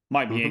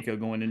 Mike Hmm. Bianco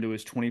going into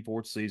his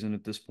 24th season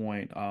at this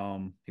point.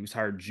 He was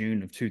hired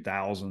June of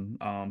 2000.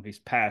 He's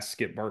passed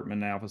Skip Bertman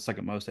now for the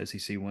second most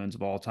SEC wins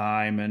of all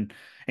time,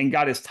 and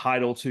got his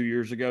title 2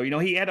 years ago.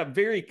 He had a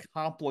very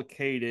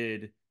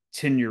complicated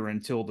tenure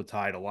until the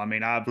title. I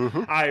mean,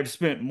 Hmm. I have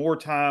spent more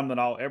time than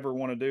I'll ever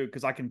want to do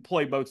because I can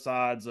play both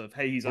sides of,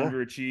 hey, he's Yeah.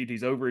 underachieved,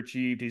 he's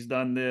overachieved, he's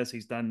done this,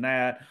 he's done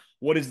that.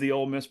 What is the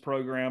Ole Miss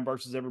program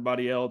versus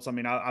everybody else? I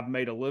mean, I've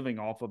made a living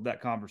off of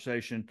that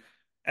conversation.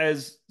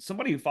 As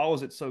somebody who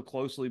follows it so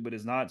closely but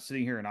is not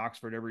sitting here in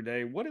Oxford every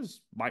day, what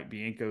is Mike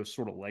Bianco's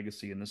sort of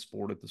legacy in this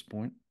sport at this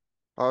point?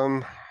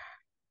 Um,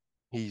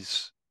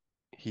 he's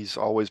he's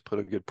always put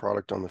a good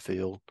product on the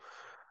field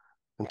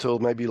until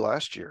maybe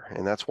last year,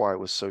 and that's why it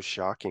was so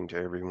shocking to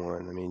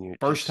everyone. I mean, you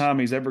First just time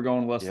he's ever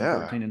gone less than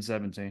yeah, 13 and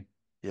 17.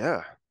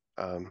 yeah.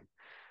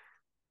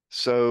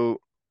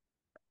 So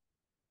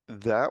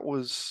that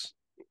was,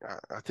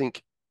 I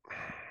think,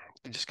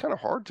 just kind of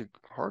hard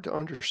to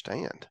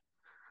understand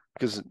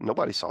because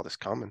nobody saw this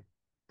coming.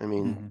 I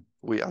mean,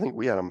 Mm-hmm. I think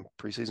we had them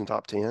preseason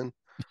top 10,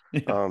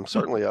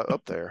 certainly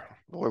up there.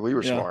 Boy, we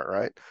were Yeah. smart,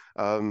 right?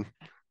 Um,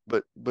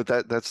 but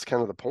that's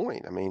kind of the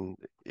point. I mean,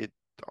 it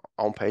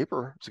on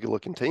paper, it's a good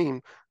looking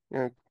team. You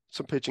know,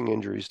 some pitching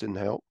injuries didn't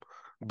help,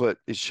 but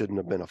it shouldn't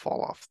have been a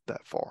fall off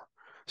that far.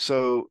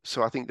 So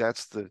I think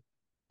that's the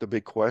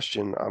big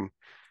question.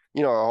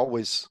 I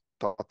always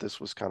thought this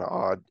was kind of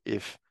odd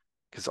if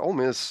because Ole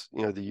Miss,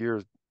 the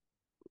year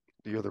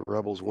the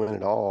Rebels win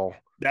it all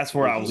That's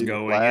where was I was the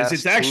going. Is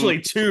it's last team.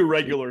 actually two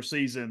regular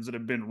seasons that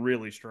have been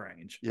really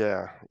strange.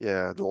 Yeah,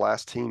 yeah, the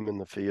last team in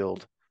the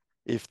field.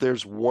 If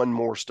there's one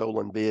more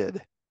stolen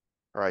bid,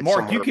 right,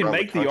 Mark, you somewhere can around the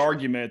make the country,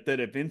 argument that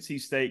if NC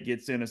State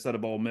gets in instead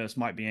of Ole Miss,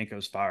 Mike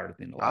Bianco's fired at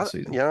the end of I, last you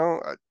season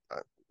know,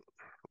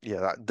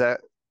 yeah,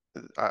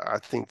 I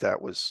think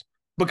that was,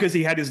 because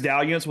he had his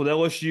dalliance with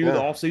LSU the yeah,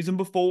 offseason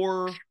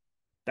before.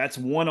 That's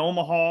one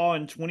Omaha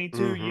in 22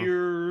 hmm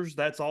years. players.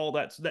 That's all.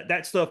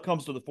 That stuff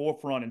comes to the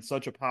forefront in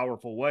such a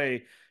powerful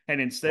way. And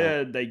Right.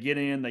 instead, they get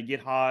in, they get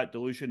hot.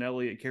 DeLucia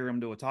Elliott carry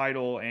him to a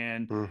title,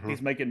 and Mm-hmm.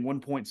 he's making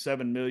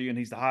 1.7 million.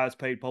 He's the highest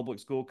paid public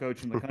school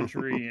coach in the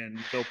country,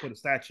 and they'll put a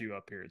statue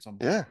up here at some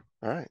point. Yeah.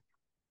 Right.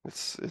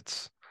 It's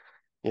it's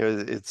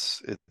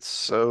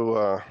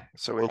so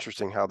so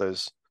interesting how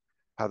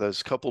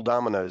those couple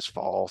dominoes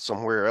fall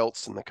somewhere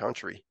else in the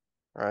country,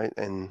 right?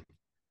 And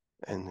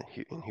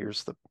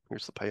here's the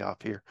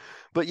payoff here.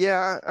 But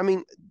yeah, I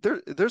mean,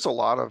 there's a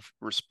lot of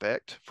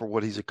respect for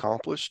what he's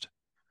accomplished,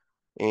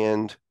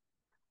 and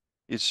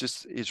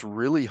it's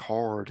really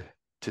hard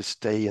to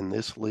stay in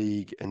this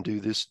league and do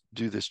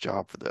this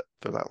job for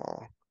that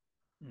long.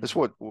 That's Mm-hmm.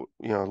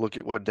 what look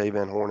at what Dave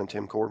Van Horn and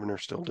Tim Corbin are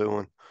still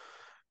doing.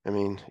 I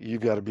mean,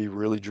 you've got to be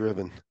really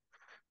driven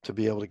to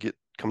be able to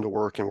come to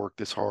work and work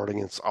this hard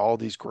against all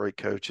these great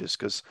coaches.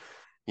 Because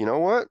you know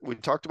what? We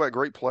talked about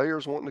great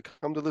players wanting to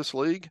come to this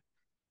league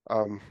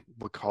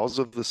because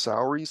of the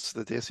salaries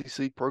that the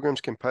SEC programs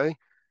can pay.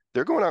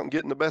 They're going out and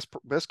getting the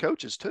best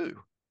coaches too,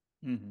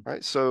 Mm-hmm.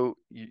 right? So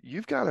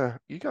you got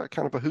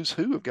kind of a who's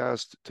who of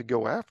guys to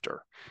go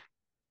after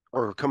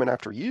or coming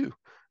after you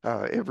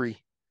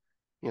every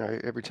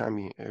every time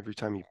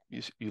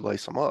you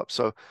lace them up.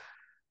 So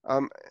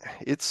um,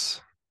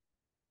 it's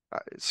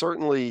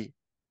certainly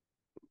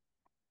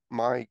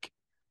Mike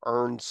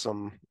earned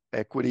some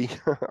equity,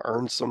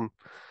 earned some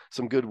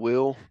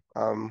goodwill.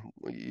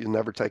 You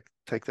never take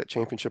that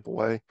championship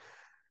away,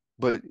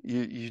 but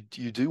you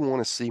do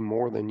want to see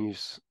more than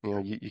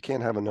you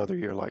can't have another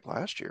year like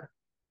last year.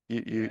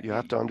 Yeah, You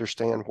have to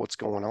understand what's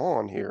going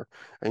on here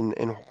and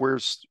where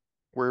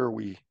are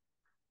we,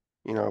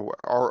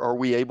 are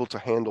we able to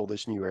handle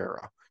this new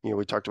era?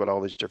 We talked about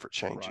all these different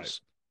right.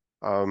 changes.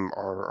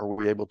 Are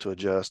we able to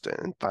adjust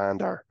and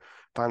find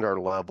our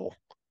level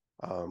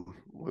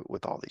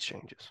with all these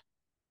changes?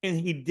 And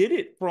he did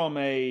it from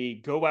a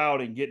go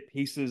out and get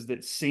pieces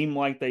that seem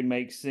like they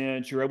make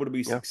sense. You're able to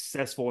be Yeah.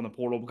 successful in the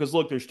portal because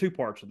look, there's two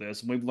parts of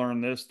this, and we've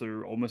learned this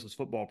through Ole Miss's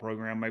football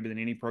program, maybe than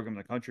any program in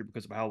the country,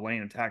 because of how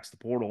Lane attacks the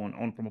portal and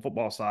on from a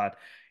football side.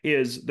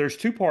 Is there's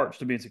two parts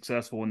to being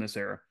successful in this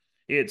era.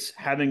 It's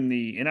having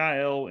the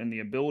NIL and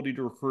the ability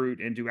to recruit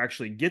and to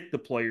actually get the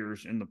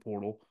players in the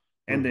portal,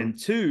 and Mm-hmm. then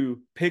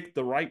two, pick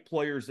the right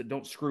players that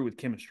don't screw with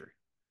chemistry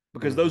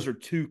because Mm-hmm. those are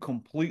two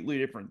completely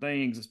different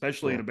things,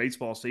 especially in Yeah. a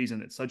baseball season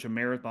that's such a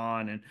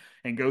marathon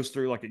and goes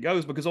through like it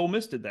goes. Because Ole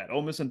Miss did that.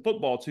 Ole Miss in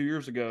football 2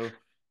 years ago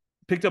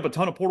picked up a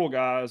ton of portal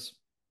guys,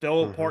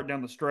 fell Mm-hmm. apart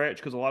down the stretch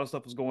because a lot of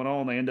stuff was going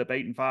on. They end up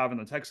 8-5 in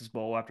the Texas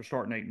Bowl after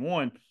starting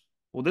 8-1.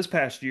 Well, this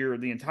past year,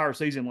 the entire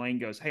season, Lane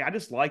goes, "Hey, I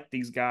just like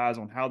these guys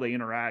on how they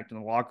interact in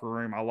the locker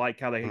room. I like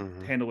how they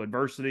Mm-hmm. handle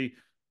adversity.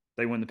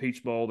 They win the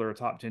Peach Bowl. They're a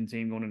top 10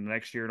 team going into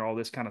next year and all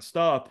this kind of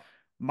stuff."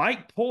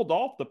 Mike pulled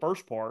off the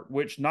first part,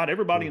 which not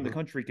everybody in the Mm-hmm.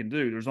 country can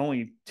do. There's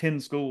only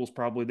 10 schools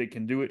probably that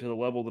can do it to the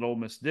level that Ole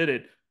Miss did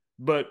it.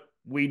 But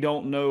we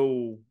don't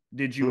know,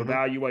 did you Mm-hmm.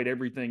 evaluate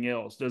everything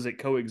else? Does it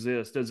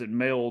coexist? Does it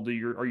meld?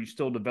 Are you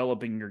still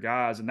developing your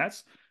guys? And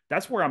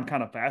that's where I'm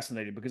kind of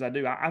fascinated because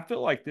I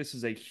feel like this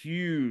is a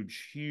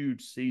huge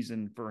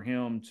season for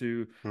him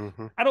to.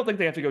 Mm-hmm. I don't think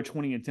they have to go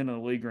 20-10 in the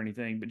league or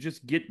anything, but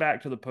just get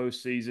back to the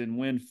postseason,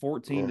 win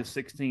 14 Yeah. to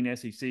 16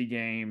 SEC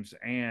games,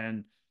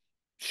 and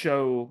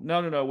show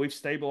no, we've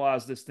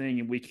stabilized this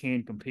thing and we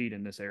can compete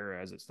in this era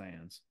as it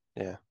stands.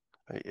 Yeah.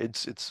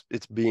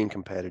 It's being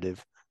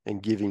competitive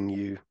and giving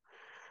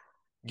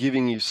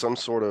you some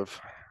sort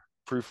of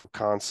proof of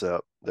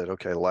concept that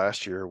okay,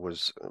 last year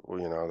was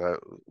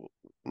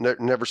that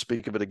never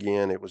speak of it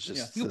again. It was Yeah,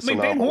 just I this mean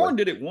Van anomaly. Horn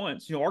did it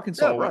once. Yeah.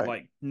 Arkansas went Right.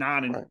 like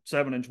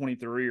 9-7 and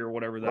 23 or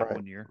whatever that Right.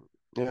 one year.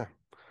 Yeah.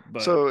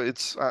 But So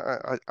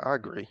I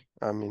agree.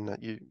 I mean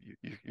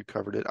you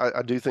covered it.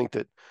 I do think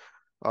that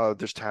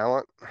there's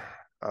talent,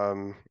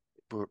 um,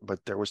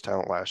 but there was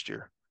talent last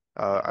year.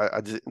 yeah,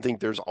 I think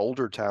there's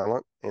older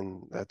talent,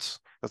 and that's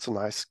a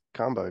nice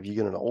combo. If you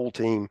get an old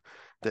team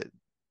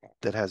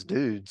that has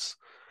dudes,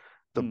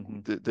 hmm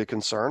the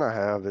concern I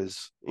have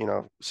is,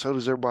 so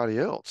does everybody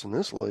else in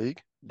this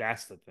league.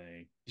 that's the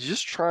thing. You're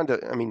just trying to,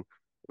 I mean,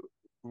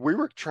 we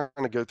were trying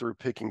to go through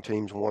picking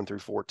teams 1 through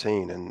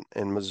 14,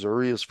 and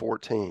Missouri is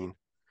 14,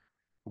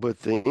 but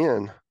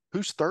then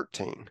who's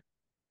 13,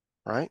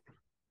 right?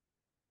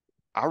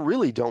 I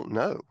really don't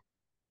know.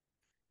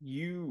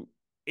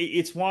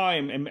 It's why,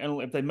 and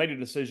if they made a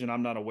decision,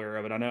 I'm not aware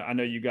of it. I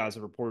know you guys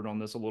have reported on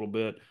this a little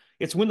bit.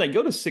 It's when they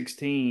go to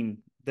 16,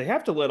 they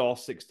have to let all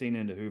 16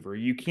 into Hoover.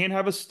 You can't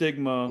have a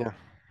stigma Yeah,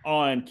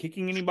 on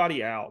kicking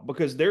anybody out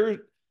because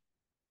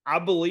I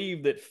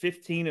believe that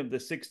 15 of the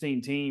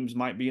 16 teams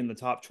might be in the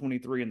top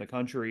 23 in the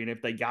country, and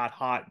if they got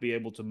hot, be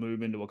able to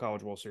move into a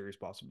College World Series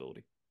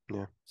possibility.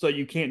 yeah. So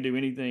you can't do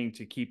anything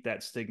to keep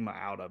that stigma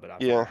out of it. I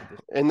feel Yeah, like at this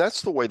and point.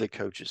 that's the way the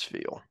coaches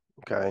feel.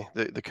 Okay.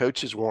 The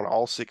coaches want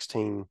all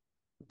 16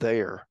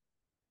 there.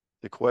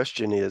 The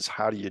question is,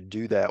 how do you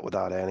do that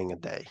without adding a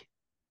day?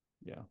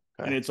 Yeah,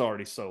 and Okay. it's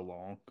already so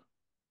long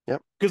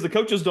Yep. because the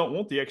coaches don't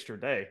want the extra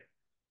day.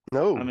 I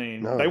No,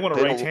 mean, they no, want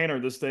to they Ray don't. Tanner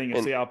this thing and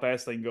And see how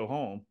fast they can go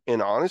home.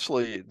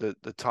 honestly,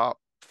 the top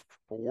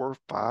 4 or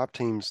 5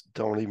 teams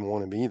don't even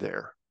want to be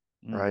there,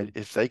 right? Hmm.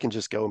 If they can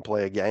just go and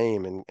play a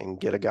game and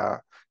get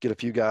a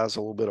few guys a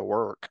little bit of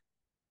work,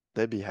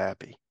 they'd be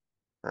happy,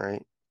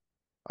 right?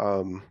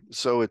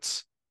 So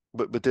it's,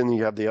 but then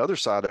you have the other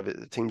side of it.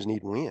 The teams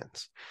need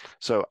wins.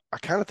 So I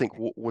kind of think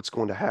what's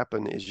going to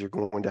happen is you're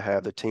going to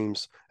have the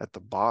teams at the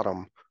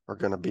bottom are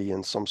going to be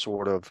in some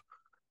sort of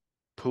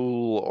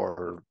pool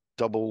or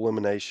double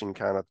elimination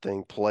kind of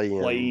thing, play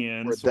in Play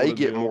in where sort they of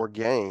get deal. more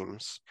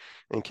games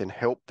and can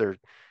help their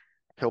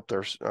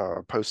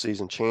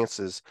postseason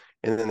chances.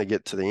 And then they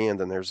get to the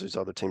end, and there's these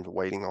other teams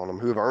waiting on them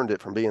who have earned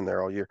it from being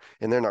there all year,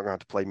 and they're not going to have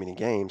to play many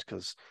games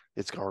because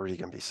it's already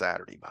going to be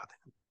Saturday by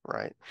then,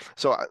 right?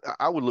 So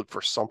I would look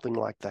for something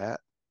like that.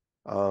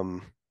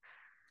 Um,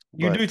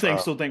 You but do think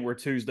still think we're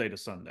Tuesday to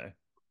Sunday?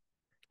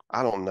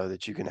 I don't know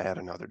that you can add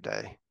another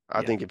day.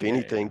 I Yeah, think if yeah, yeah.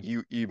 anything,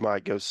 you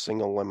might go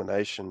single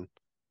elimination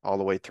all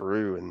the way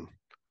through, and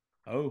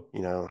Oh,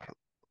 you know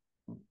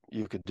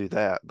you could do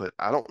that. But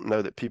I don't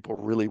know that people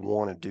really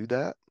want to do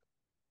that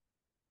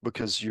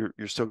because you're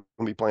still going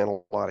to be playing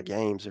a lot of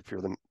games if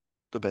you're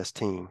the best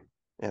team.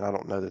 And I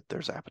don't know that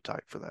there's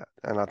appetite for that.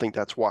 And I think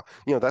that's why,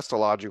 that's the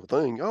logical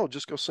thing. Oh,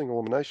 just go single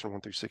elimination 1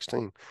 through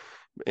 16.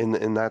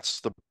 And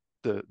that's the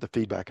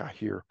feedback I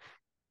hear.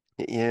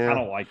 I Yeah,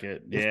 don't like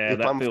it. if Yeah, if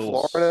that I'm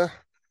Florida feels.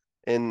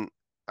 and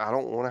I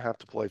don't want to have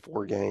to play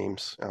 4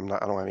 games, I don't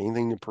have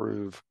anything to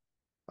prove.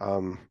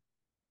 Um,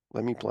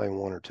 Let me play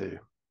 1 or 2,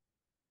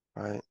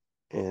 right?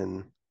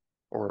 And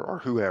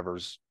or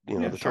whoever's,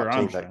 Yeah, the sure, top I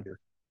team that understand. year.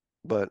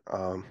 But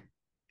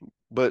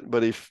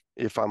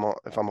if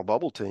I'm a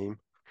bubble team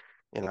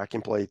and I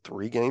can play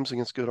 3 games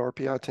against good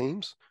RPI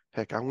teams,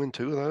 heck, I win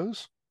 2 of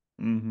those.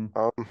 Hmm.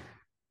 Um,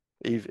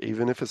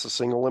 even if it's a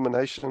single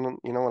elimination,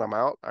 and I'm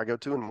out, I go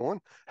 2-1.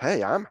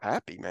 Hey, I'm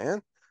happy,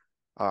 man.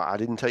 I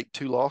didn't take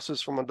 2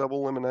 losses from a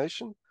double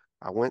elimination.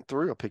 I went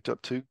through. I picked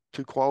up two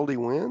quality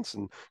wins,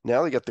 and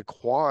now they got the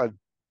quad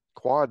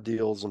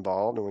deals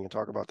involved, and we can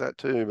talk about that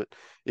too. But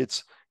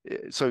it's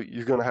so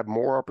you're going to have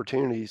more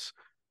opportunities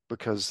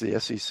because the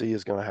SEC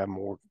is going to have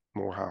more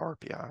high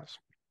RPIs.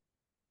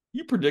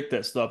 You predict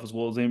that stuff as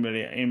well as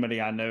anybody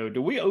I know.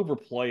 Do we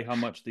overplay how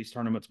much these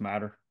tournaments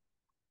matter?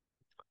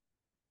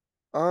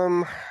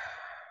 Um,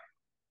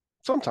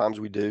 Sometimes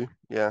we do.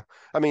 Yeah.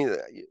 I mean,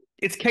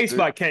 It's case there,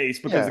 by case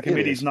because yeah, the it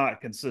committee's is.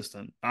 not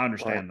consistent. I Right.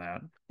 understand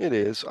that. It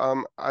is.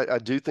 I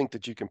do think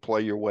that you can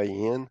play your way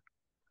in.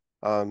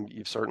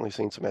 You've certainly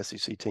seen some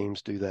SEC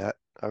teams do that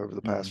over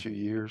the past Hmm. few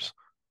years.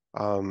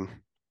 Um,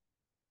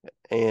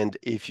 and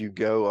if you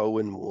go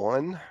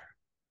 0-1,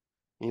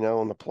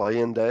 on the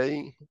play-in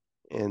day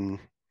and,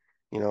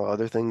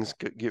 other things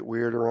get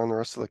weird around the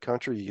rest of the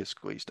country, you get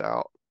squeezed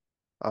out.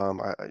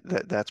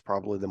 That's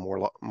probably the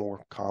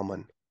more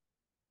common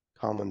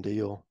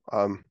deal.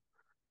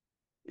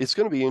 It's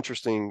going to be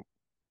interesting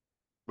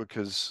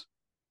because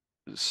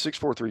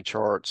 643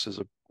 Charts is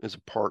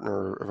a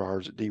partner of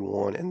ours at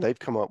D1, and they've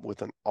come up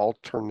with an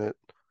alternative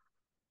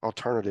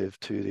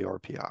to the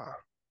RPI.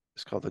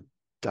 It's called the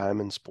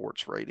Diamond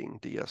Sports Rating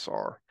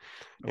 (DSR),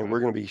 and Okay. we're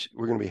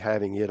gonna be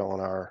having it on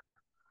our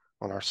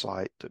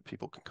site that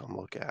people can come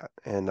look at.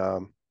 And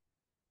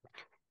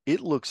it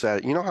looks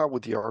at, how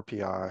with the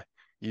RPI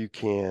you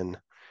can,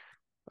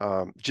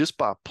 just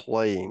by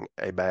playing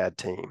a bad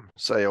team,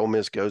 say Ole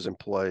Miss goes and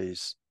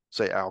plays,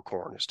 say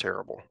Alcorn is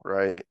terrible,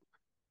 right?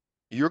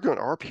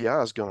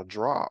 RPI is going to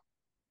drop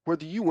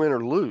whether you win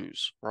or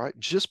lose, right?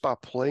 Just by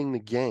playing the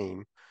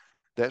game,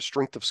 that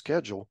strength of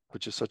schedule,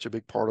 which is such a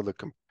big part of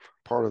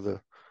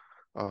the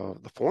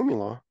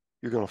formula,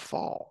 you're going to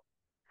fall.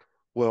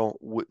 Well,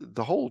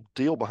 the whole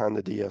deal behind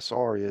the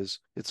DSR is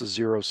it's a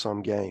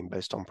zero-sum game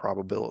based on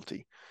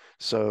probability.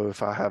 So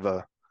if I have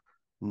a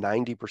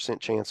 90%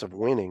 chance of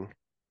winning,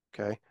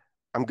 okay,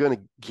 I'm going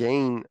to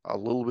gain a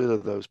little bit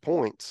of those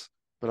points,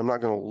 but I'm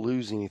not going to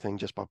lose anything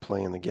just by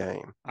playing the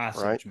game, I see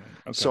right? what you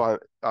mean. So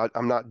Okay.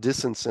 I'm not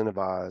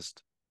disincentivized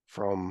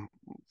from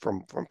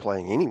from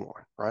playing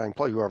anyone, right? I can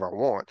play whoever I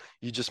want.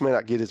 You just may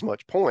not get as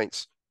much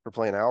points for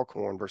playing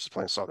Alcorn versus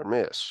playing Southern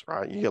Miss,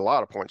 right? You get a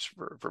lot of points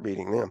for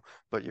beating them,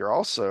 but you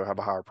also have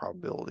a higher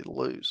probability to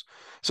lose.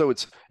 So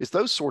it's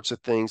those sorts of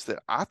things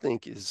that I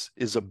think is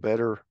a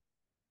better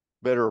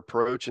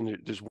approach. And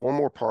there's one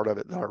more part of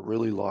it that I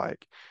really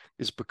like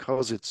is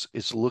because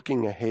it's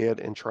looking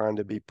ahead and trying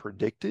to be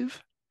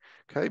predictive,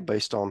 okay,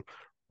 based on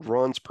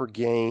runs per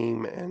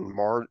game and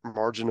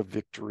margin of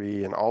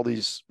victory and all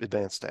these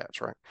advanced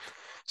stats, right?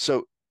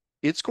 So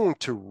it's going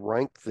to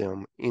rank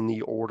them in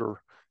the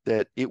order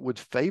that it would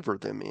favor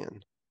them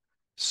in.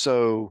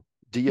 So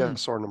Hmm.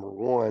 DSR number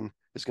 1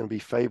 is going to be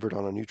favored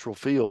on a neutral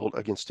field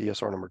against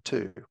DSR number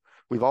 2.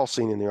 We've all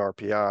seen in the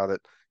RPI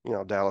that,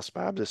 Dallas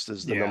Baptist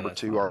is the Yeah, number that's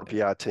 2 fine. Yeah.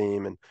 RPI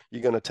team, and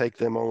you're going to take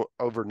them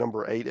over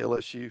number 8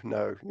 LSU?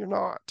 No, you're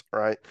not,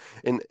 right?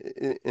 And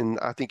and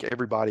I think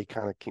everybody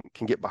kind of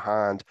can get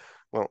behind,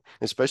 well,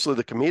 especially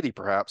the committee,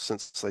 perhaps,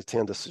 since they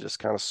tend to just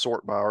kind of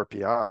sort by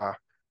RPI.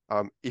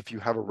 If you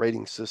have a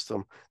rating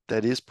system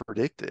that is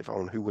predictive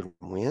on who would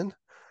win,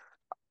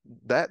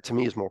 that to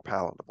me is more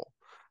palatable.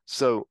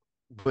 So,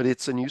 but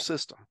it's a new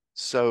system.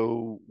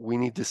 So we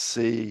need to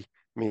see.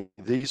 I mean,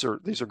 these are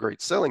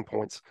great selling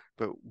points,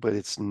 but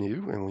it's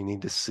new, and we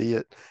need to see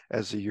it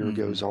as the year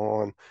goes Hmm.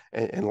 on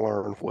and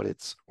learn what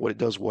it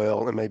does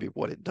well and maybe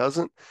what it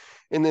doesn't,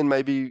 and then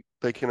maybe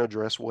they can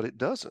address what it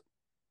doesn't.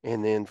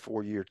 And then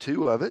for year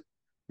two of it,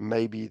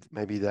 maybe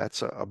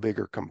that's a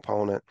bigger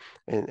component,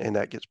 and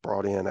that gets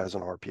brought in as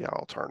an RPI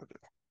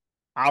alternative.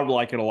 I would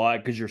like it a lot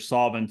because you're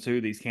solving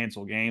too these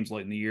canceled games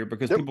late in the year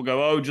because Yep. people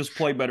go, oh, just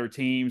play better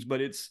teams,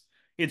 but it's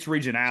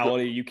So,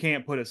 regionality. You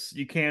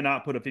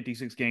cannot put a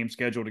 56 game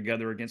schedule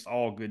together against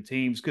all good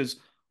teams because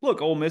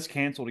look, Ole Miss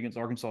canceled against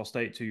Arkansas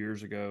State 2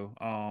 years ago,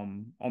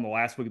 on the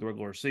last week of the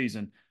regular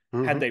season.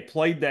 Had mhm, they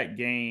played that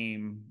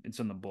game, it's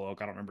in the book.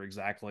 I don't remember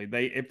exactly.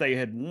 If they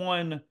had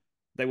won,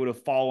 they would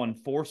have fallen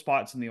 4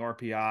 spots in the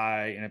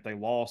RPI, and if they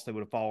lost, they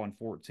would have fallen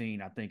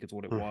 14. I think is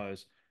what it mhm.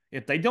 was.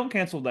 If they don't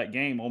cancel that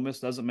game, Ole Miss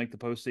doesn't make the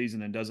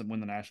postseason and doesn't win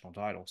the national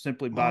title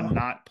simply by Well,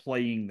 not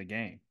playing the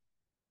game.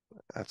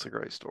 that's a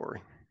great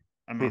story.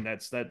 I Hmm, mean,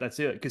 that's it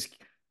because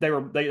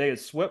they had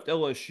swept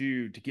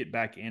LSU to get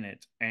back in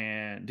it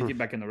and to hmm, get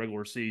back in the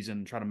regular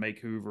season, try to make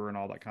Hoover and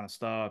all that kind of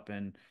stuff.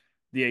 And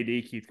the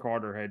AD Keith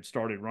Carter had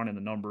started running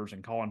the numbers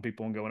and calling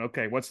people and going,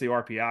 okay, what's the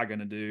RPI going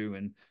to do?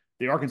 And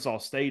the Arkansas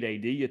State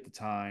AD at the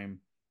time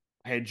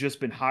had just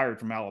been hired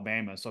from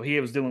Alabama, so he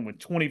was dealing with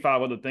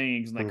 25 other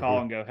things, and they call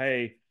hmm, and go,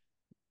 hey,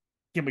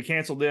 can we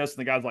cancel this? And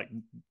the guy's like,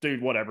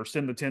 dude, whatever,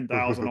 send the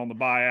 10,000 on the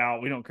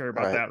buyout. We don't care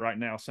about Right. that right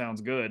now.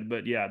 Sounds good.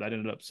 But yeah, that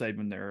ended up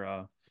saving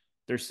their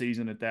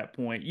season at that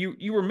point.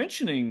 You were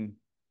mentioning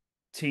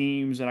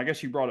teams, and I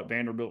guess you brought up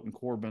Vanderbilt and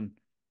Corbin.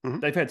 Hmm.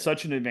 They've had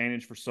such an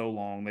advantage for so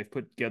long. They've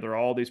put together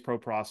all these pro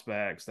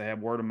prospects. They have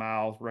word of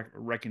mouth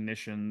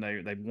recognition.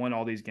 They've won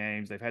all these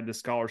games. They've had this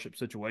scholarship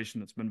situation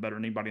that's been better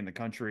than anybody in the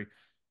country.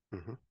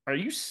 Hmm. Are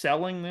you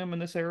selling them in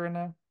this era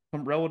now,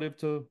 relative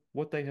to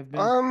what they have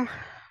been? Um,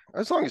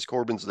 as long as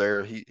Corbin's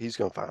there, he's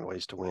going to find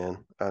ways to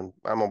win. I'm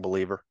a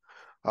believer.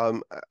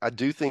 I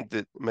do think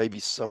that maybe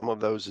some of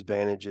those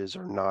advantages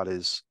are not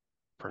as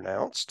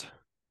pronounced.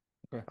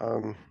 Okay.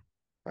 Um,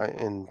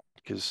 and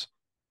because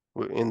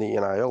in the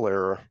NIL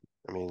era,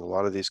 I mean, a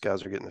lot of these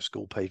guys are getting their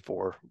school paid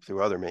for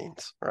through other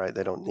means, right?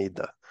 They don't need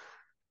the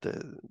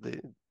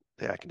the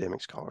the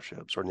academic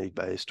scholarships or need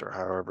based or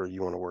however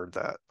you want to word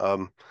that.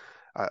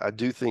 I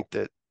do think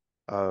that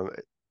uh,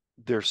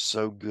 they're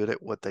so good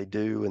at what they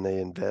do and they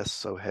invest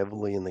so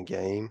heavily in the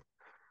game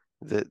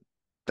that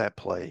that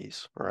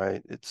plays,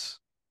 right? It's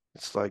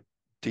like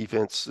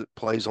defense that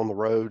plays on the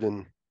road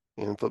and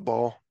in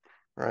football,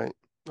 right?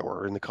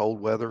 Or in the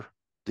cold weather,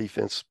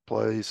 defense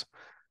plays.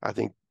 I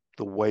think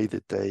the way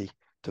that they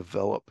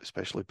develop,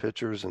 especially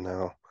pitchers, and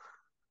now,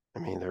 I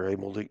mean, they're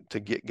able to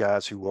get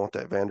guys who want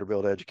that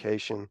Vanderbilt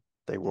education.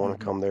 They want to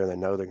Mm-hmm. come there. They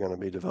know they're going to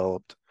be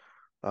developed.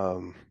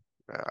 Um,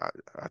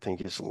 I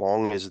think as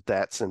long as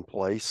that's in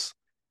place,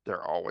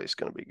 they're always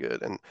going to be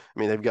good. And I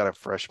mean, they've got a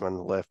freshman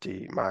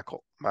lefty,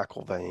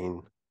 Michael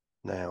Vane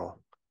now.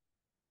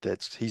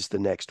 He's the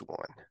next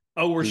one.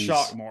 Oh, we're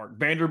shocked, He's Mark.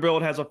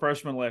 Vanderbilt has a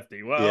freshman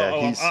lefty. Well,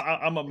 yeah,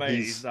 I'm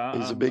amazed.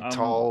 he's a big, I'm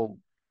tall,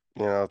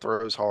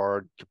 throws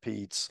hard,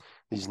 competes.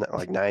 He's not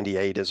like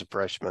 98 as a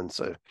freshman,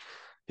 so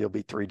he'll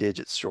be three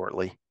digits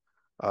shortly.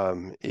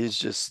 Is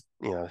just,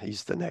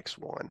 he's the next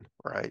one,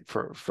 right?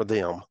 For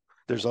them.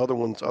 There's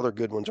other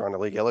good ones around the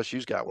league.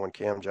 LSU's got one,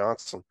 Cam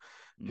Johnson,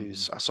 mm-hmm,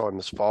 who's I saw him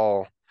this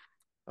fall.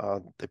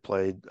 They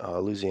played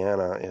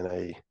Louisiana in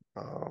a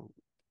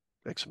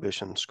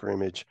exhibition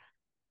scrimmage.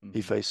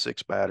 He mm-hmm, faced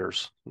six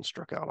batters and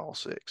struck out all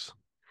six.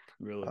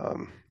 really.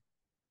 Um,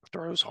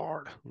 Throws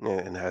hard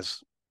and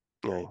has,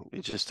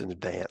 he's just an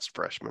advanced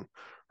freshman,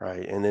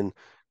 right? And then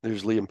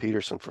there's Liam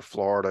Peterson for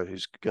Florida,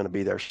 who's going to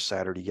be their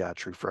Saturday guy,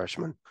 true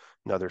freshman,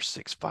 another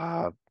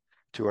 6'5",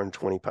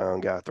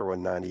 220-pound guy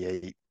throwing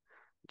 98.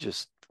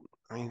 Just,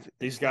 I mean,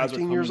 These he's guys are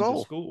 19 years coming to old.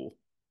 school.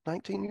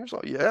 19 years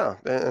old. Yeah.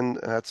 And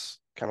that's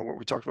kind of what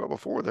we talked about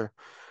before there.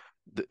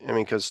 I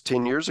mean, because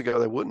 10 years ago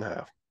they wouldn't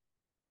have.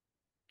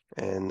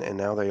 And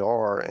now they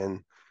are.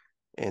 And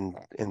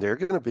they're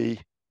going to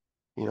be,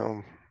 you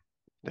know,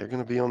 they're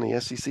going to be on the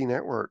SEC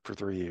network for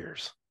 3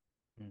 years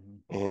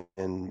Mm-hmm.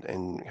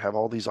 and have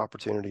all these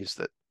opportunities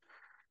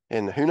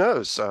and who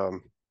knows,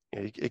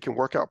 it can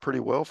work out pretty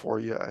well for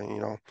you.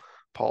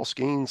 Paul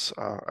Skeens,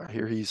 I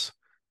hear he's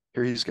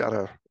got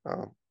a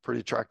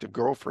pretty attractive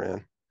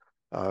girlfriend.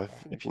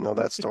 If you know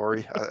that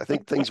story, I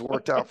think things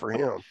worked out for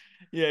him.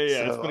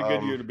 Yeah. It's So, been a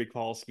good year to be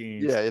Paul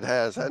Skeens. yeah, it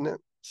has, hasn't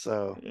it?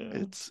 So Yeah.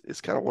 it's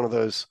kind of one of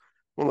those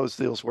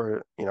deals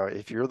where,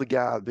 if you're the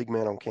guy, the big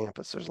man on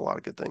campus, there's a lot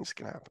of good things that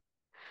can happen.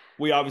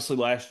 We obviously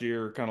last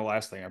year, kind of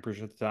last thing I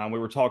appreciate the time, we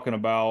were talking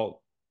about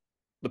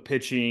the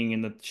pitching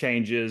and the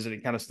changes and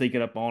it kind of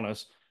sneaking up on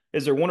us.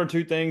 Is there one or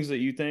two things that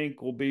you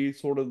think will be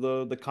sort of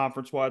the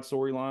conference wide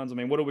storylines? I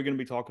mean, what are we going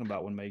to be talking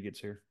about when May gets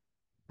here?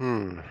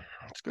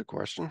 That's a good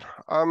question.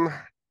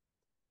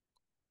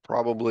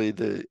 Probably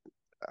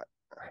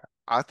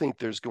I think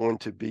there's going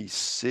to be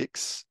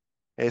six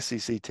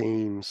SEC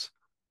teams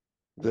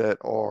that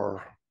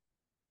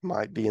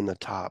might be in the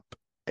top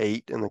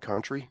eight in the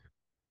country.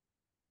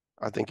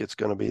 I think it's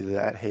going to be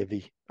that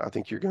heavy. I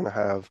think you're going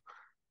to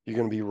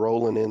be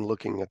rolling in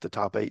looking at the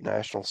top 8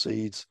 national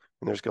seeds,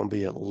 and there's going to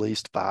be at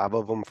least 5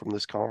 of them from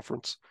this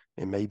conference,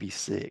 and maybe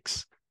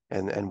 6.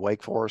 And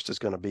Wake Forest is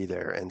going to be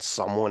there, and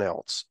someone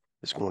else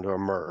is going to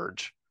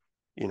emerge,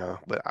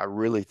 But I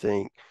really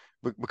think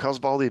because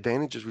of all the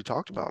advantages we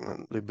talked about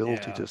and the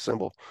ability Yeah. to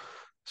assemble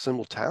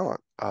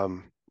talent,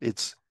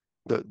 it's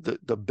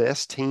the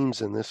best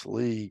teams in this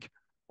league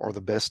are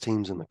the best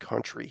teams in the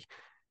country,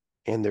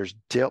 and there's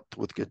depth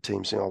with good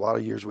teams. A lot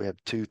of years we have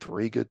 2,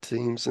 3 good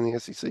teams in the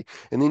SEC,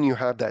 and then you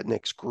have that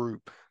next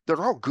group.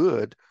 They're all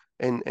good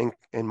and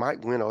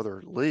might win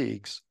other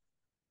leagues,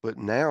 but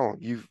now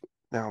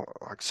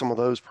like some of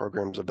those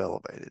programs have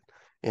elevated.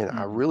 And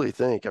I Hmm. really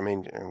think, I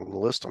mean, and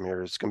we'll list them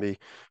here. It's going to be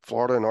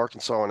Florida and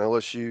Arkansas and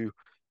LSU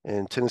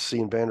and Tennessee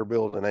and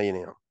Vanderbilt and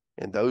A&M.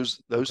 And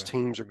those Okay.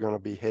 teams are going to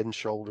be head and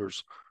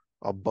shoulders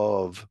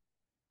above,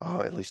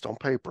 at least on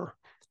paper,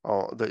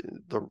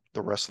 the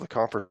rest of the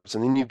conference.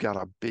 And then you've got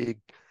a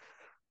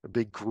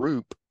big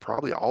group,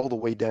 probably all the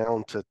way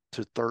down to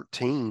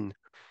 13,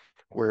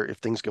 where if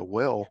things go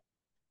well,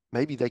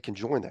 maybe they can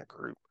join that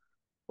group,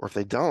 or if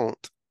they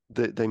don't,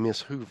 they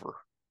miss Hoover,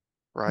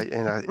 right?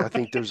 And I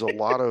think Right. there's a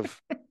lot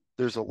of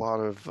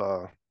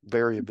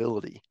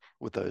variability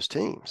with those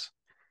teams.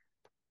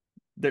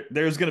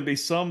 There's going to be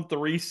some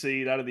 3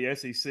 seed out of the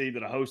SEC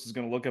that a host is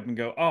going to look up and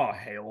go, "Oh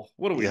hell,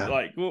 what are we Yeah,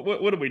 like?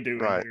 What are we doing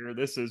right, here?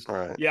 This is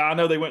right. yeah, I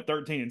know they went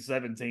 13 and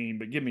 17,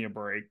 but give me a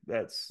break.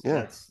 That's Yeah.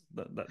 that's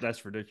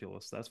that's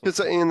ridiculous. That's what's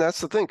Because and that's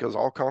the thing, because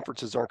all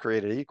conferences aren't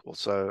created equal.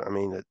 So I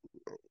mean,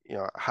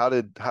 how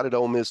did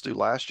Ole Miss do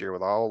last year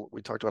with all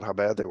we talked about how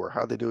bad they were?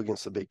 How did they do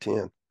against the Big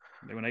Ten?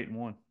 they went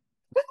 8-1.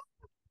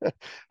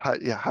 How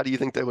do you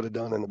think they would have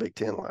done in the Big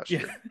Ten last Yeah,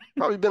 year?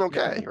 Probably been yeah,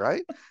 okay,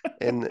 right?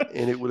 And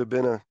it would have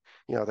been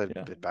they'd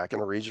yeah. been back in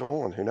a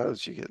regional, and who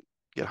knows, you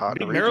get hot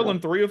in a Beat regional.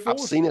 Maryland 3 or I've 4.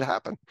 seen it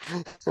happen.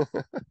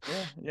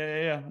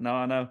 Yeah. No,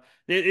 I know.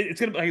 It's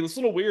gonna be. Hey, it's a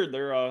little weird.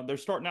 They're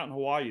starting out in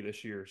Hawaii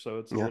this year, so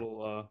it's a Yeah.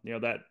 little.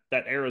 That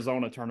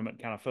Arizona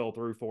tournament kind of fell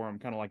through for them,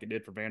 kind of like it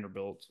did for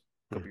Vanderbilt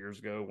a couple years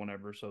ago.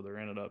 Whenever, so they're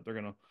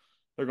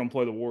gonna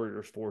play the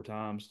Warriors 4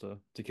 times to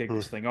kick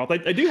this thing off.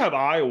 They do have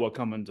Iowa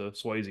coming to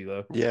Swayze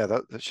though. Yeah,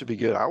 that should be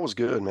good. I was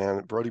good,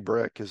 man. Brody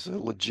Breck is a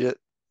legit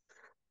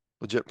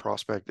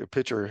prospect, a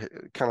pitcher.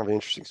 Kind of an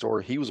interesting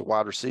story. He was a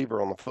wide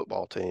receiver on the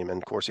football team, and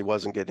of course, he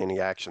wasn't getting any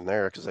action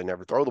there because they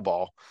never throw the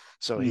ball.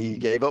 So he Hmm.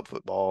 gave up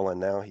football, and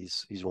now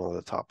he's one of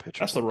the top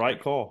pitchers That's in the the right country.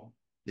 call.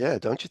 Yeah,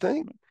 don't you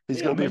think? He's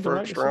Yeah, going to be a made the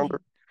right first rounder.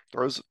 decision.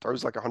 Throws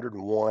like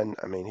 101.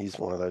 I mean, he's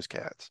one of those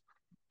cats.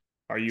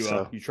 Are you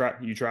So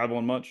you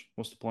traveling much?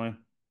 What's the plan?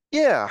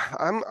 yeah,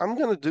 I'm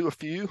going to do a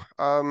few.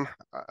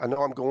 I know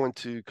I'm going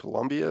to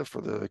Columbia for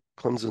the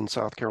Clemson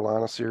South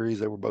Carolina series.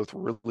 They were both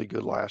really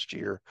good last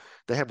year.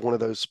 They have one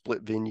of those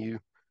split venue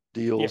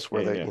Yeah, deals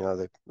where yeah, they, yeah.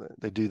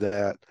 they do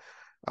that.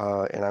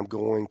 And I'm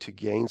going to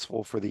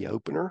Gainesville for the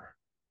opener,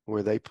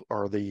 where they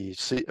are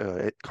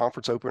the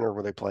conference opener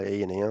where they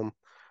play A&M.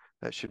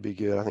 That should be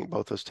good. I think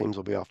both those teams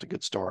will be off to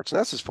good starts, and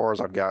that's as far as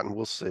I've gotten.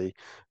 We'll see.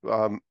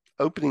 Um,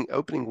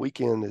 opening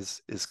weekend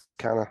is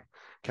kind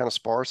of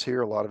sparse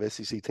here. A lot of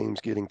SEC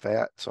teams getting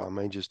fat, so I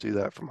may just do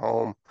that from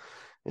home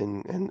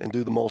and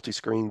do the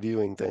multi-screen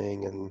viewing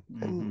thing and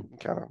Hmm.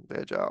 kind of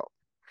veg out.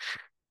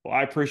 Well,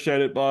 I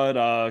appreciate it,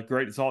 bud.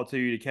 Great to talk to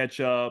you, to catch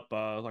up.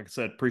 Like I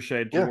said,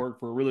 appreciate your Yeah, work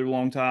for a really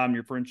long time,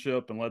 your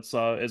friendship, and let's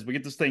as we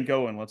get this thing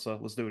going, let's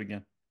do it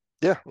again.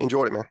 yeah,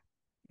 enjoyed it, man.